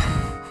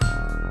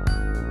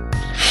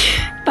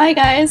 Bye,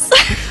 guys.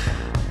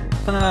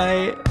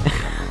 Bye.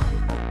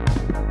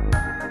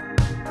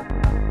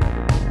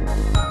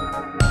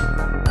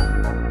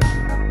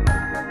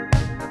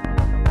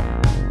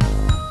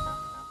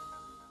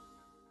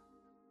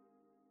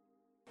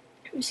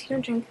 I'm just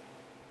gonna drink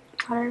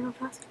water real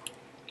fast.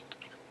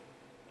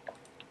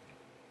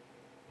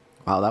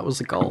 Wow, that was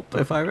a gulp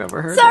if I've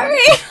ever heard Sorry.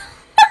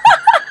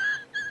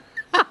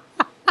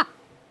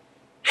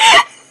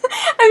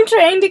 I'm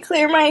trying to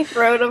clear my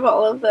throat of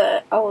all of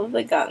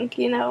the gunk,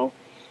 you know.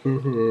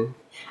 Mm-hmm.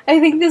 I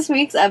think this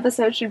week's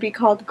episode should be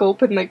called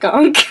Gulpin the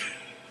Gunk.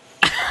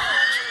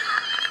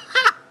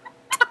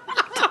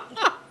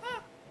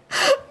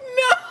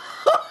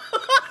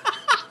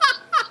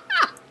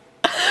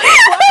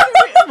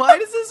 Why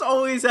does this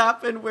always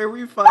happen where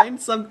we find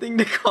something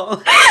to call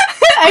it?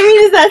 I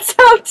mean, does that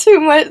sound too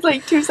much,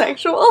 like, too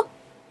sexual?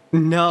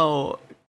 No.